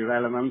not very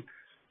relevant.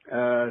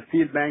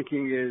 Still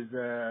banking is,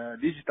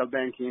 digital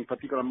banking, in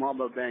particular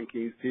mobile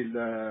banking, is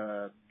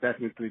still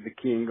definitely the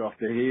king of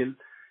the hill.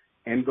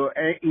 And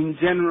in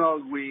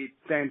general, we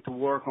tend to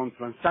work on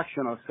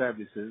transactional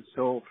services,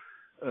 so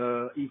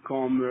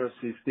e-commerce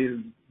is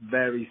still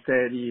very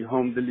steady,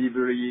 home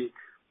delivery,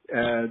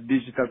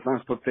 digital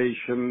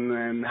transportation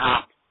and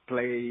app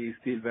play is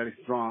still very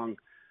strong.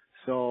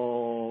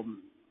 So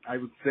I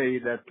would say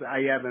that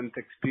we haven't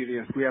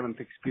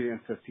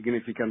experienced a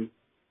significant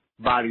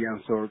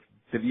variance or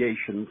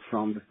deviation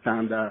from the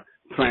standard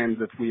trend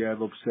that we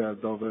have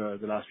observed over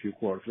the last few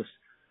quarters.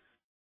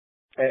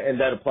 And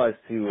that applies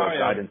to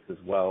guidance as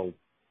well.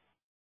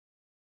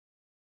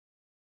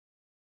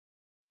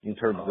 In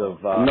terms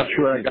of, I'm not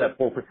sure is that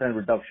 4%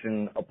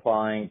 reduction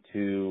applying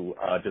to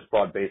just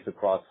broad-based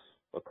across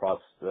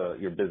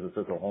your business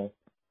as a whole?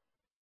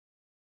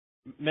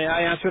 May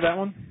I answer that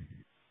one?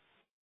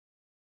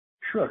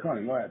 Sure,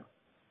 Colin, go ahead.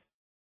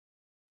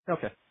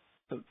 Okay.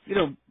 So,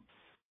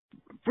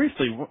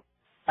 briefly,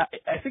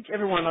 I think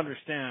everyone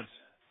understands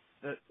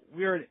that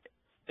we are in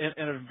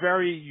a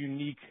very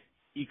unique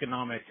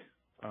economic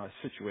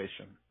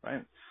situation,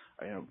 right?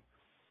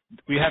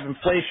 We have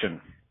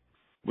inflation.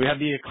 We have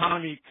the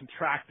economy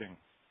contracting.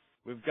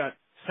 We've got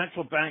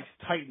central banks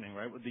tightening,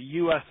 right? With the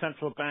U.S.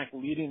 central bank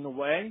leading the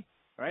way,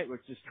 right,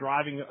 which is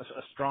driving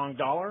a strong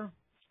dollar.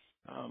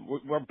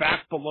 We're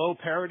back below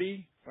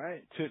parity,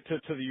 right,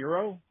 to the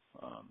euro.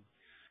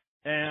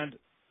 And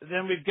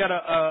then we've got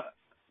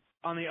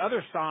on the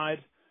other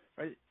side,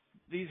 right,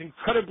 these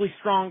incredibly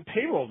strong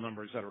payroll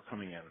numbers that are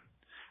coming in.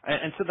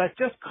 And so that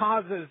just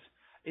causes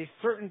a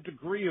certain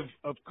degree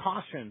of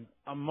caution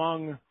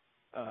among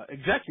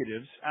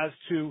executives as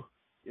to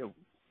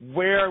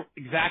where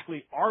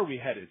exactly are we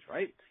headed,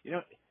 right?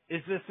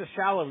 Is this a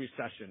shallow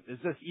recession? Is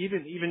this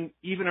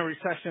even a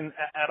recession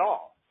at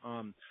all?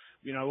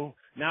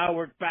 Now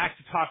we're back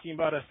to talking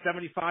about a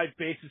 75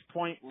 basis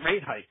point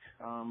rate hike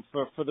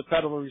for the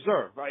Federal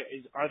Reserve, right?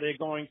 Are they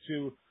going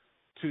to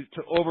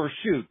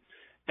overshoot?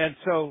 And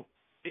so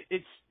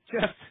it's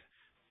just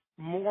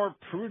more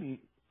prudent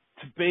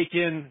to bake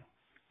in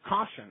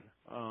caution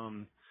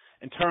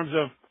in terms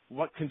of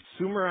what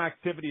consumer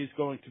activity is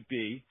going to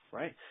be,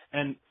 right?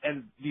 And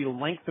the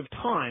length of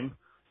time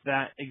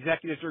that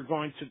executives are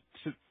going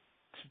to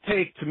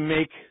take to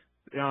make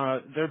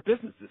their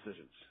business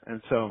decisions.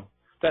 And so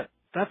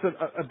that's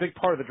a big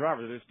part of the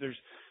driver. There's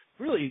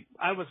really,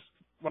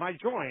 when I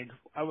joined,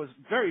 I was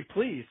very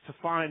pleased to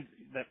find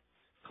that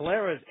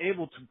Kaleyra is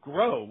able to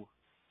grow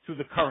through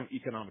the current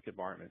economic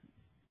environment.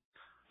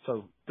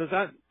 So does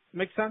that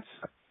make sense?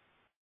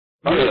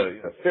 Yeah.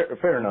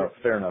 Fair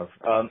enough.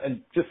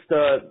 And just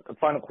a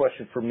final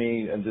question for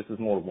me, and this is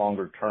more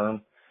longer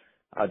term,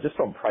 just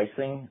on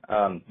pricing.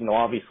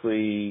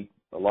 Obviously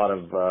a lot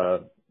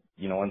of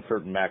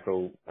uncertain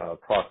macro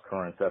cross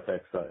currents,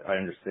 FX. I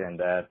understand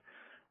that.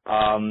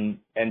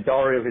 And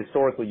Dario,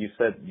 historically, you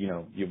said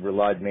you've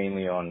relied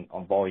mainly on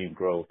volume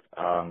growth,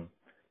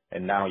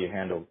 and now you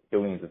handle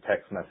billions of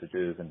text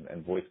messages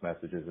and voice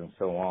messages and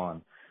so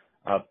on.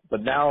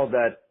 But now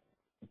that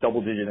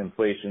double-digit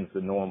inflation is the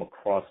norm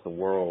across the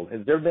world,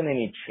 has there been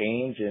any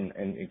change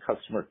in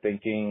customer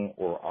thinking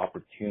or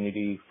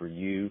opportunity for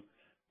you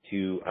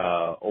to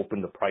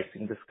open the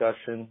pricing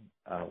discussion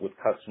with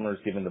customers,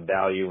 given the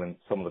value and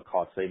some of the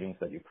cost savings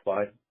that you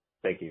provide?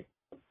 Thank you.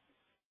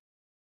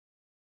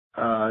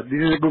 This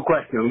is a good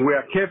question. We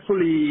are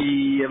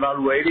carefully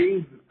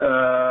evaluating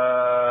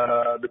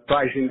the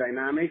pricing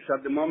dynamics.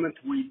 At the moment,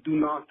 we do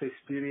not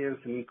experience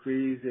an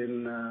increase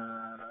in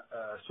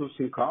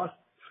sourcing costs.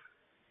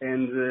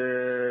 And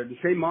the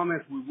same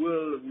moment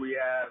we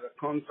have a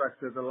contract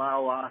that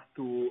allow us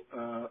to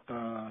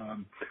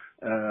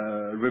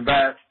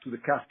revert to the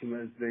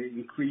customers the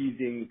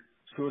increasing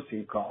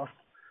sourcing costs.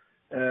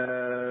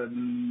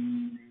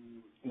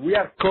 We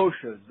are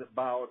cautious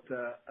about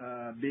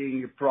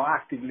being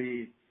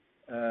proactively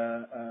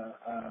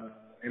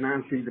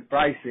enhancing the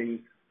pricing,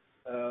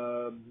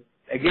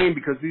 again,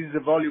 because this is a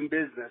volume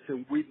business,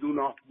 and we do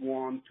not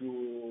want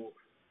to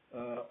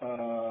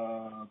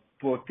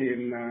put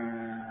in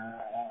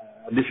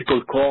a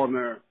difficult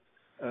corner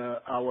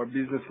our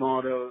business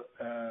model.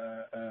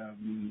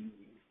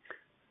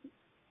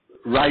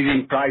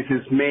 Rising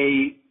prices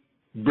may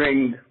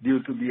bring,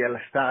 due to the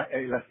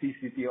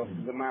elasticity of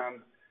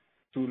demand,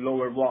 to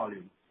lower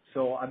volume.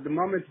 So at the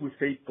moment we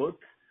stay put,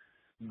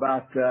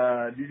 but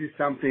this is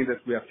something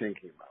that we are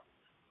thinking about.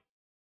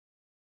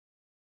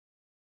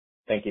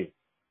 Thank you.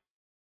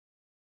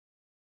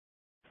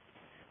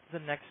 The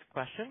next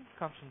question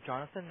comes from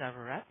Jonathan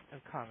Navarrete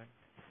of Common.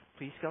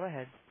 Please go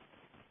ahead.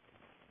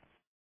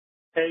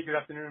 Hey, good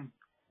afternoon.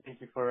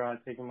 Thank you for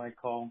taking my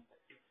call.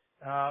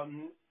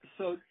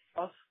 So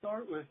I'll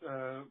start with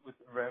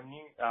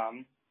revenue.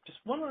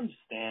 Just want to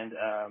understand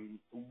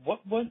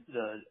what was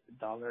the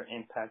dollar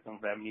impact on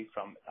revenue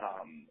from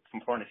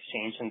foreign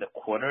exchange in the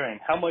quarter, and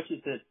how much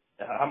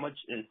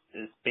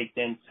is baked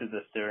into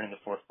the third and the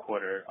fourth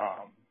quarter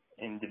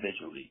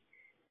individually?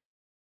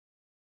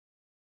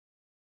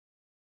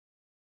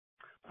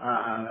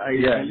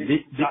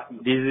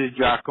 This is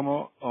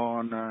Giacomo.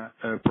 On a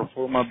pro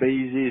forma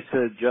basis,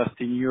 just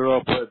in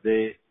Europe,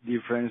 the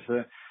difference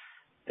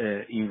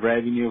in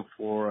revenue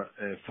for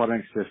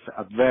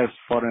adverse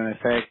foreign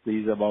effect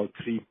is about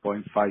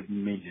 3.5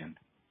 million.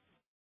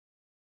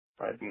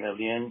 5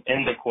 million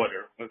in the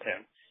quarter,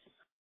 okay.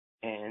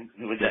 And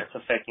with that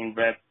affecting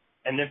rev,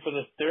 and then for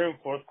the third and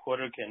fourth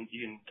quarter, can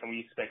we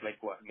expect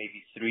like what,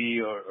 maybe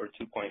 3 or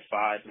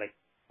 2.5, like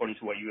according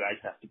to what you guys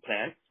have to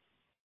plan?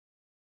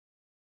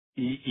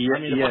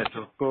 Yes,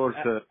 of course.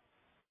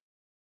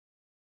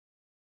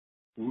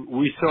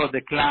 We saw a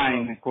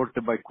decline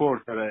quarter by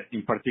quarter,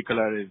 in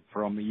particular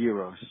from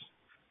euros.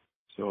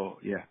 So,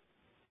 yeah.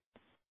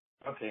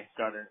 Okay,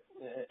 got it.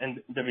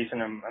 And the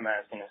reason I'm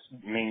asking is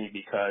mainly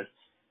because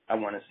I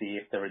want to see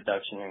if the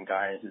reduction in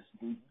guidance is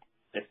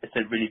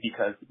it really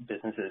because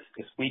business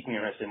is weakening,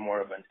 or is it more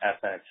of an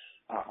FX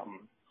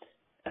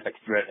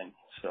driven?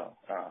 So,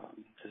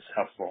 this is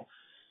helpful.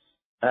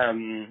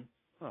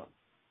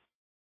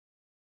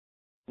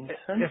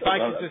 If I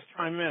could just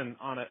chime in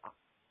on it.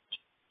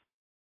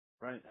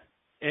 Right.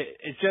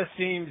 It just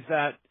seems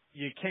that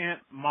you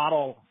can't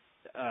model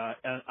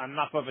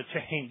enough of a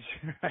change,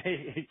 right?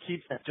 It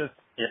keeps just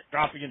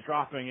dropping and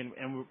dropping,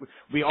 and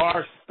we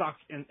are stuck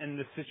in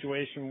this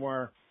situation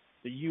where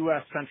the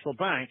U.S. central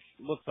bank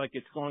looks like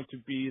it's going to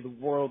be the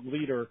world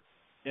leader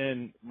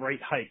in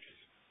rate hikes.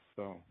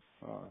 So,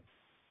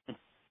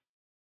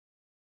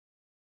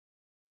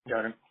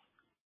 got it.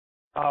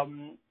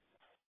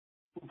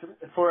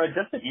 For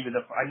adjusted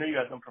EBITDA, I know you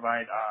guys don't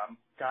provide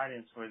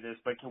guidance for this,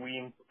 but can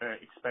we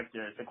expect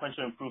a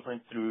sequential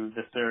improvement through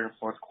the third and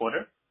fourth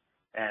quarter?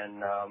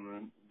 And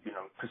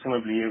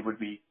presumably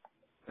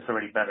it's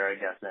already better, I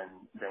guess, than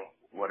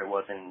what it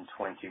was in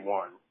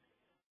 21.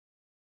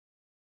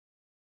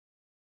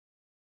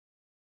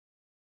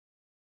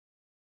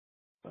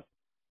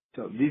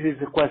 So this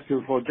is a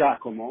question for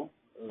Giacomo.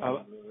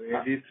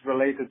 It's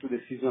related to the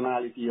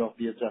seasonality of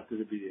the adjusted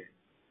EBITDA.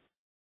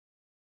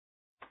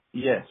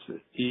 Yes.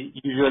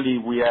 Usually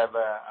we have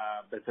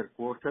a better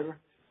quarter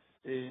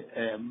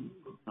in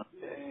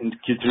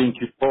Q3 and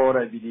Q4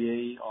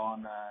 EBITDA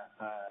on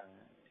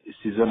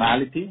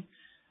seasonality.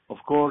 Of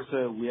course,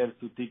 we have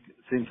to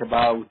think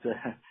about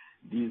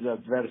these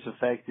adverse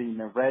effects in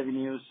the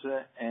revenues,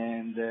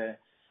 and the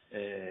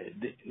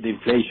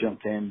inflation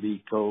can be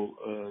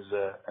cause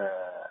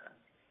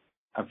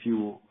a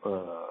few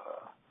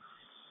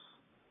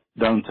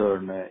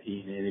downturn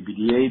in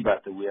EBITDA,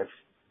 but we are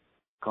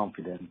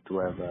confident to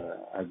have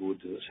a good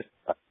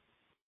set.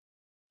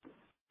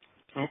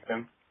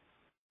 Okay.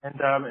 And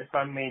if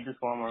I may,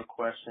 just one more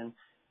question.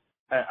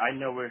 I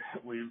know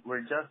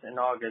we're just in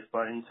August,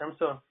 but in terms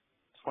of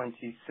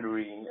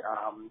 23,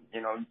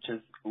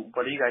 just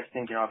what are you guys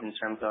thinking of in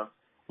terms of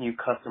new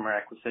customer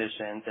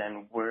acquisitions,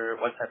 and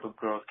what type of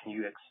growth can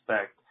you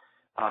expect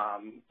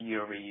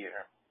year over year?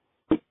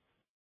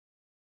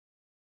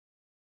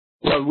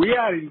 Well, we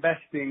are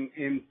investing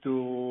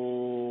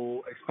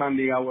into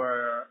expanding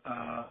our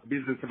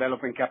business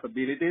development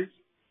capabilities.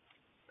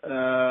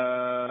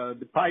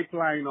 The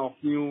pipeline of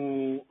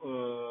new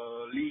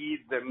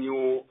leads and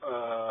new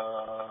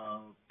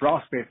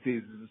prospects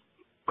is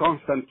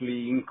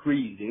constantly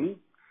increasing.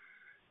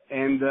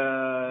 And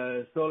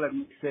so let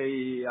me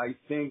say, I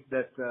think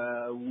that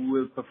we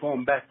will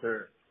perform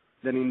better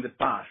than in the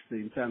past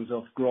in terms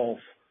of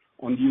growth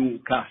on new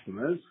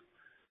customers.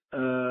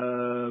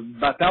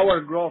 But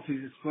our growth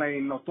is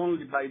explained not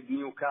only by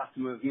new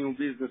customers, new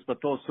business,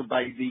 but also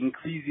by the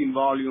increasing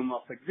volume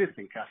of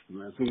existing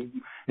customers.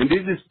 And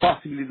this is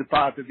possibly the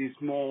part that is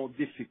more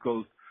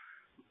difficult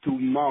to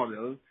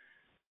model,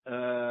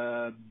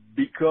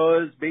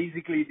 because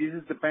basically this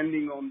is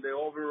depending on the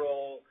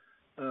overall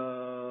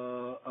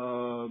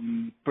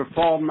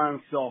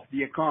performance of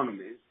the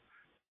economies.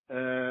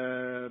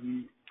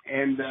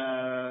 And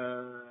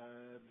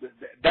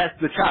that's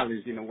the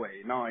challenge in a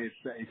way. No,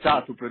 it's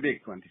hard to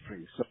predict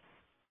 23. So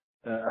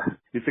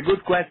it's a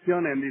good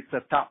question and it's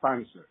a tough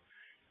answer.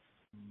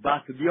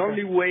 But the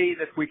only way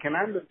that we can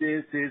handle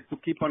this is to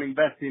keep on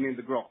investing in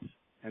the growth,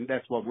 and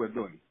that's what we're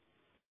doing.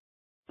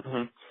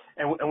 Mm-hmm.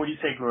 And when you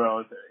say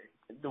growth,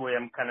 the way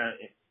I'm kind of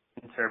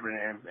interpreting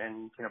it,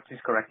 and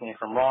please correct me if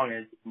I'm wrong,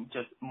 is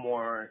just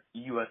more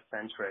U.S.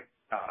 centric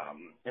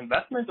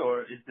investment,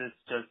 or is this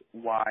just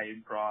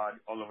wide, broad,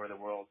 all over the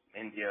world,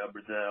 India,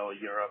 Brazil,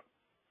 Europe?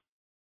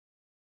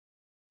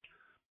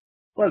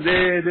 Well,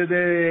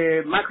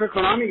 the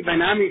macroeconomic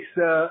dynamics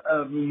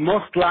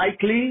most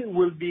likely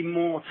will be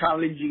more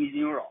challenging in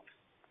Europe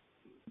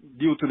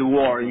due to the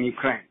war in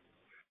Ukraine,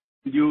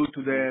 due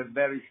to the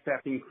very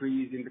step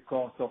increase in the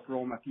cost of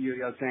raw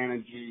materials,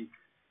 energy.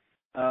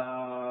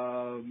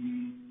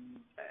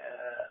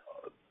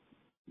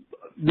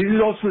 This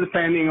is also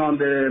depending on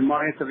the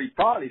monetary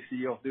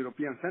policy of the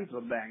European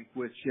Central Bank,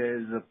 which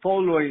is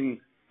following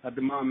at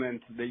the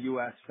moment the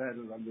U.S.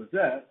 Federal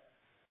Reserve,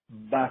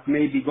 but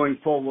maybe going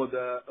forward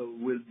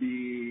will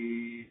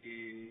be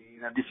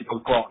in a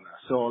difficult corner.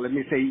 So let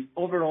me say,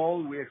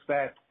 overall, we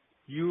expect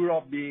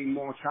Europe being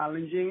more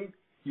challenging,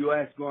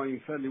 U.S. going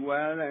fairly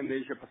well, and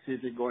Asia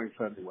Pacific going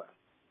fairly well.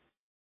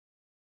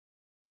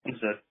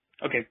 Understood.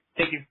 Okay,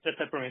 thank you. That's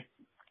it for me.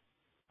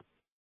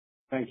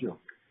 Thank you.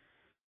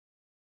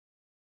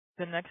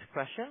 The next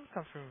question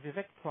comes from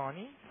Vivek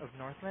Palani of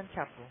Northland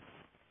Capital.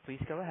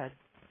 Please go ahead.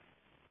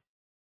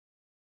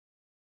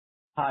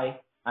 Hi,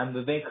 I'm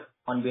Vivek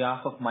on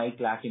behalf of Mike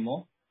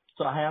Latimo.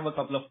 So I have a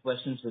couple of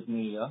questions with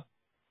me here.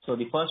 So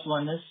the first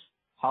one is,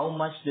 how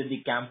much did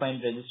the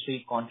campaign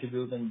registry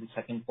contribute in the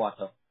second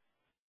quarter?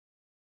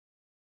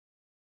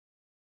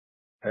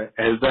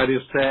 As Dario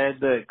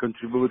said,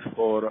 contribute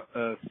for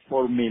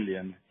 4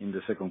 million in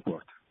the second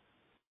quarter.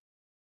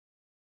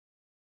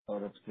 Oh,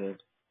 that's great.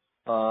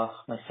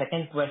 My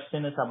second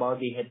question is about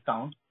the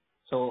headcount.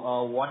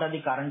 So what are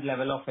the current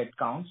level of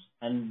headcounts,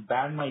 and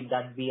where might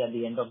that be at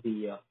the end of the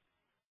year?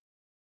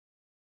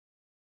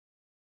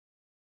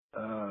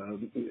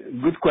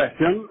 Good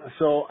question.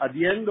 So at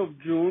the end of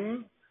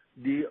June,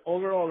 the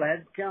overall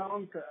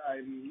headcount,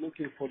 I'm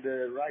looking for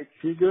the right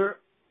figure,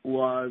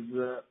 was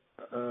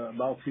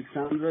about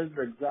 600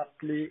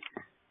 exactly.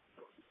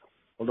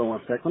 Hold on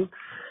one second.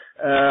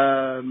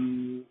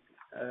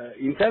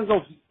 In terms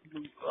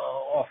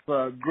of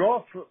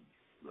growth,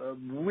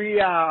 we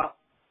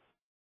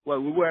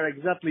were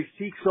exactly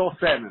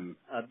 607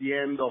 at the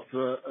end of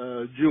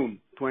June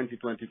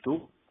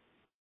 2022.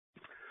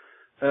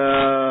 We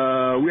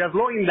are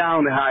slowing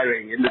down the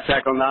hiring. In the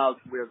second half,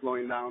 we are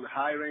slowing down the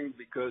hiring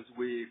because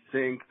we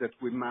think that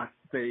we must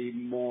stay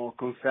more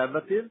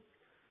conservative.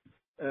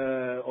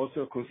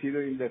 Also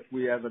considering that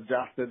we have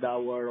adjusted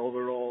our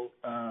overall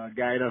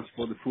guidance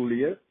for the full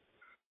year.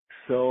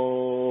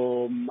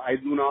 So I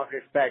do not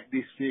expect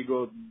this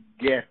figure to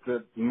get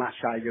much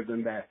higher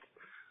than that.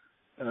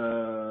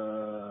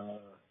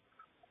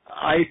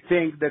 I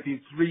think that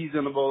it's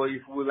reasonable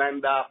if we'll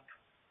end up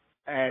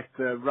at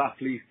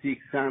roughly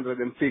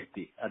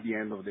 650 at the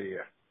end of the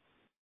year.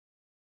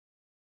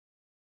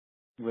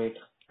 Great.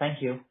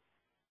 Thank you.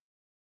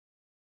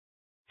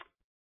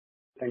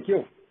 Thank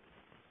you.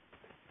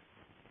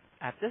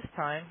 At this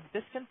time,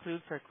 this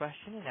concludes our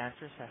question and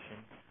answer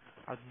session.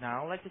 I would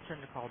now like to turn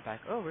the call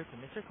back over to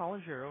Mr.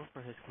 Calogero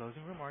for his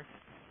closing remarks.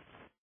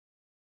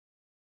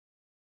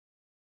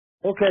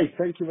 Okay,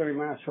 thank you very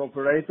much,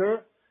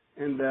 operator.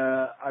 And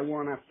I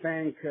want to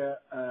thank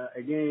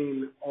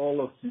again all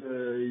of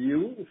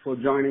you for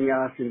joining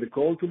us in the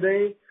call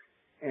today.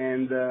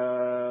 And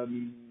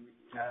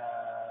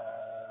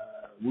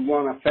we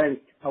want to thank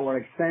our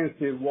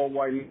extensive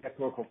worldwide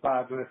network of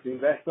partners,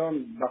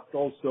 investors, but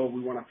also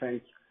we want to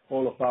thank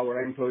all of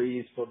our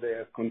employees for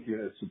their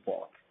continued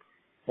support.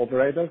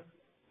 Operator?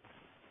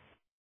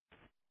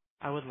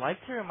 I would like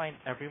to remind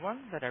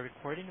everyone that a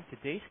recording of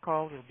today's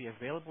call will be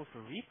available for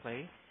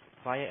replay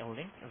via a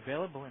link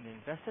available in the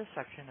Investors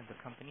section of the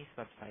company's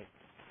website.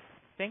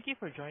 Thank you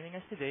for joining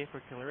us today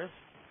for Kaleyra's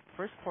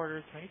first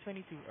quarter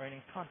 2022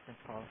 earnings conference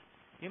call.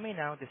 You may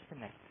now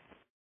disconnect.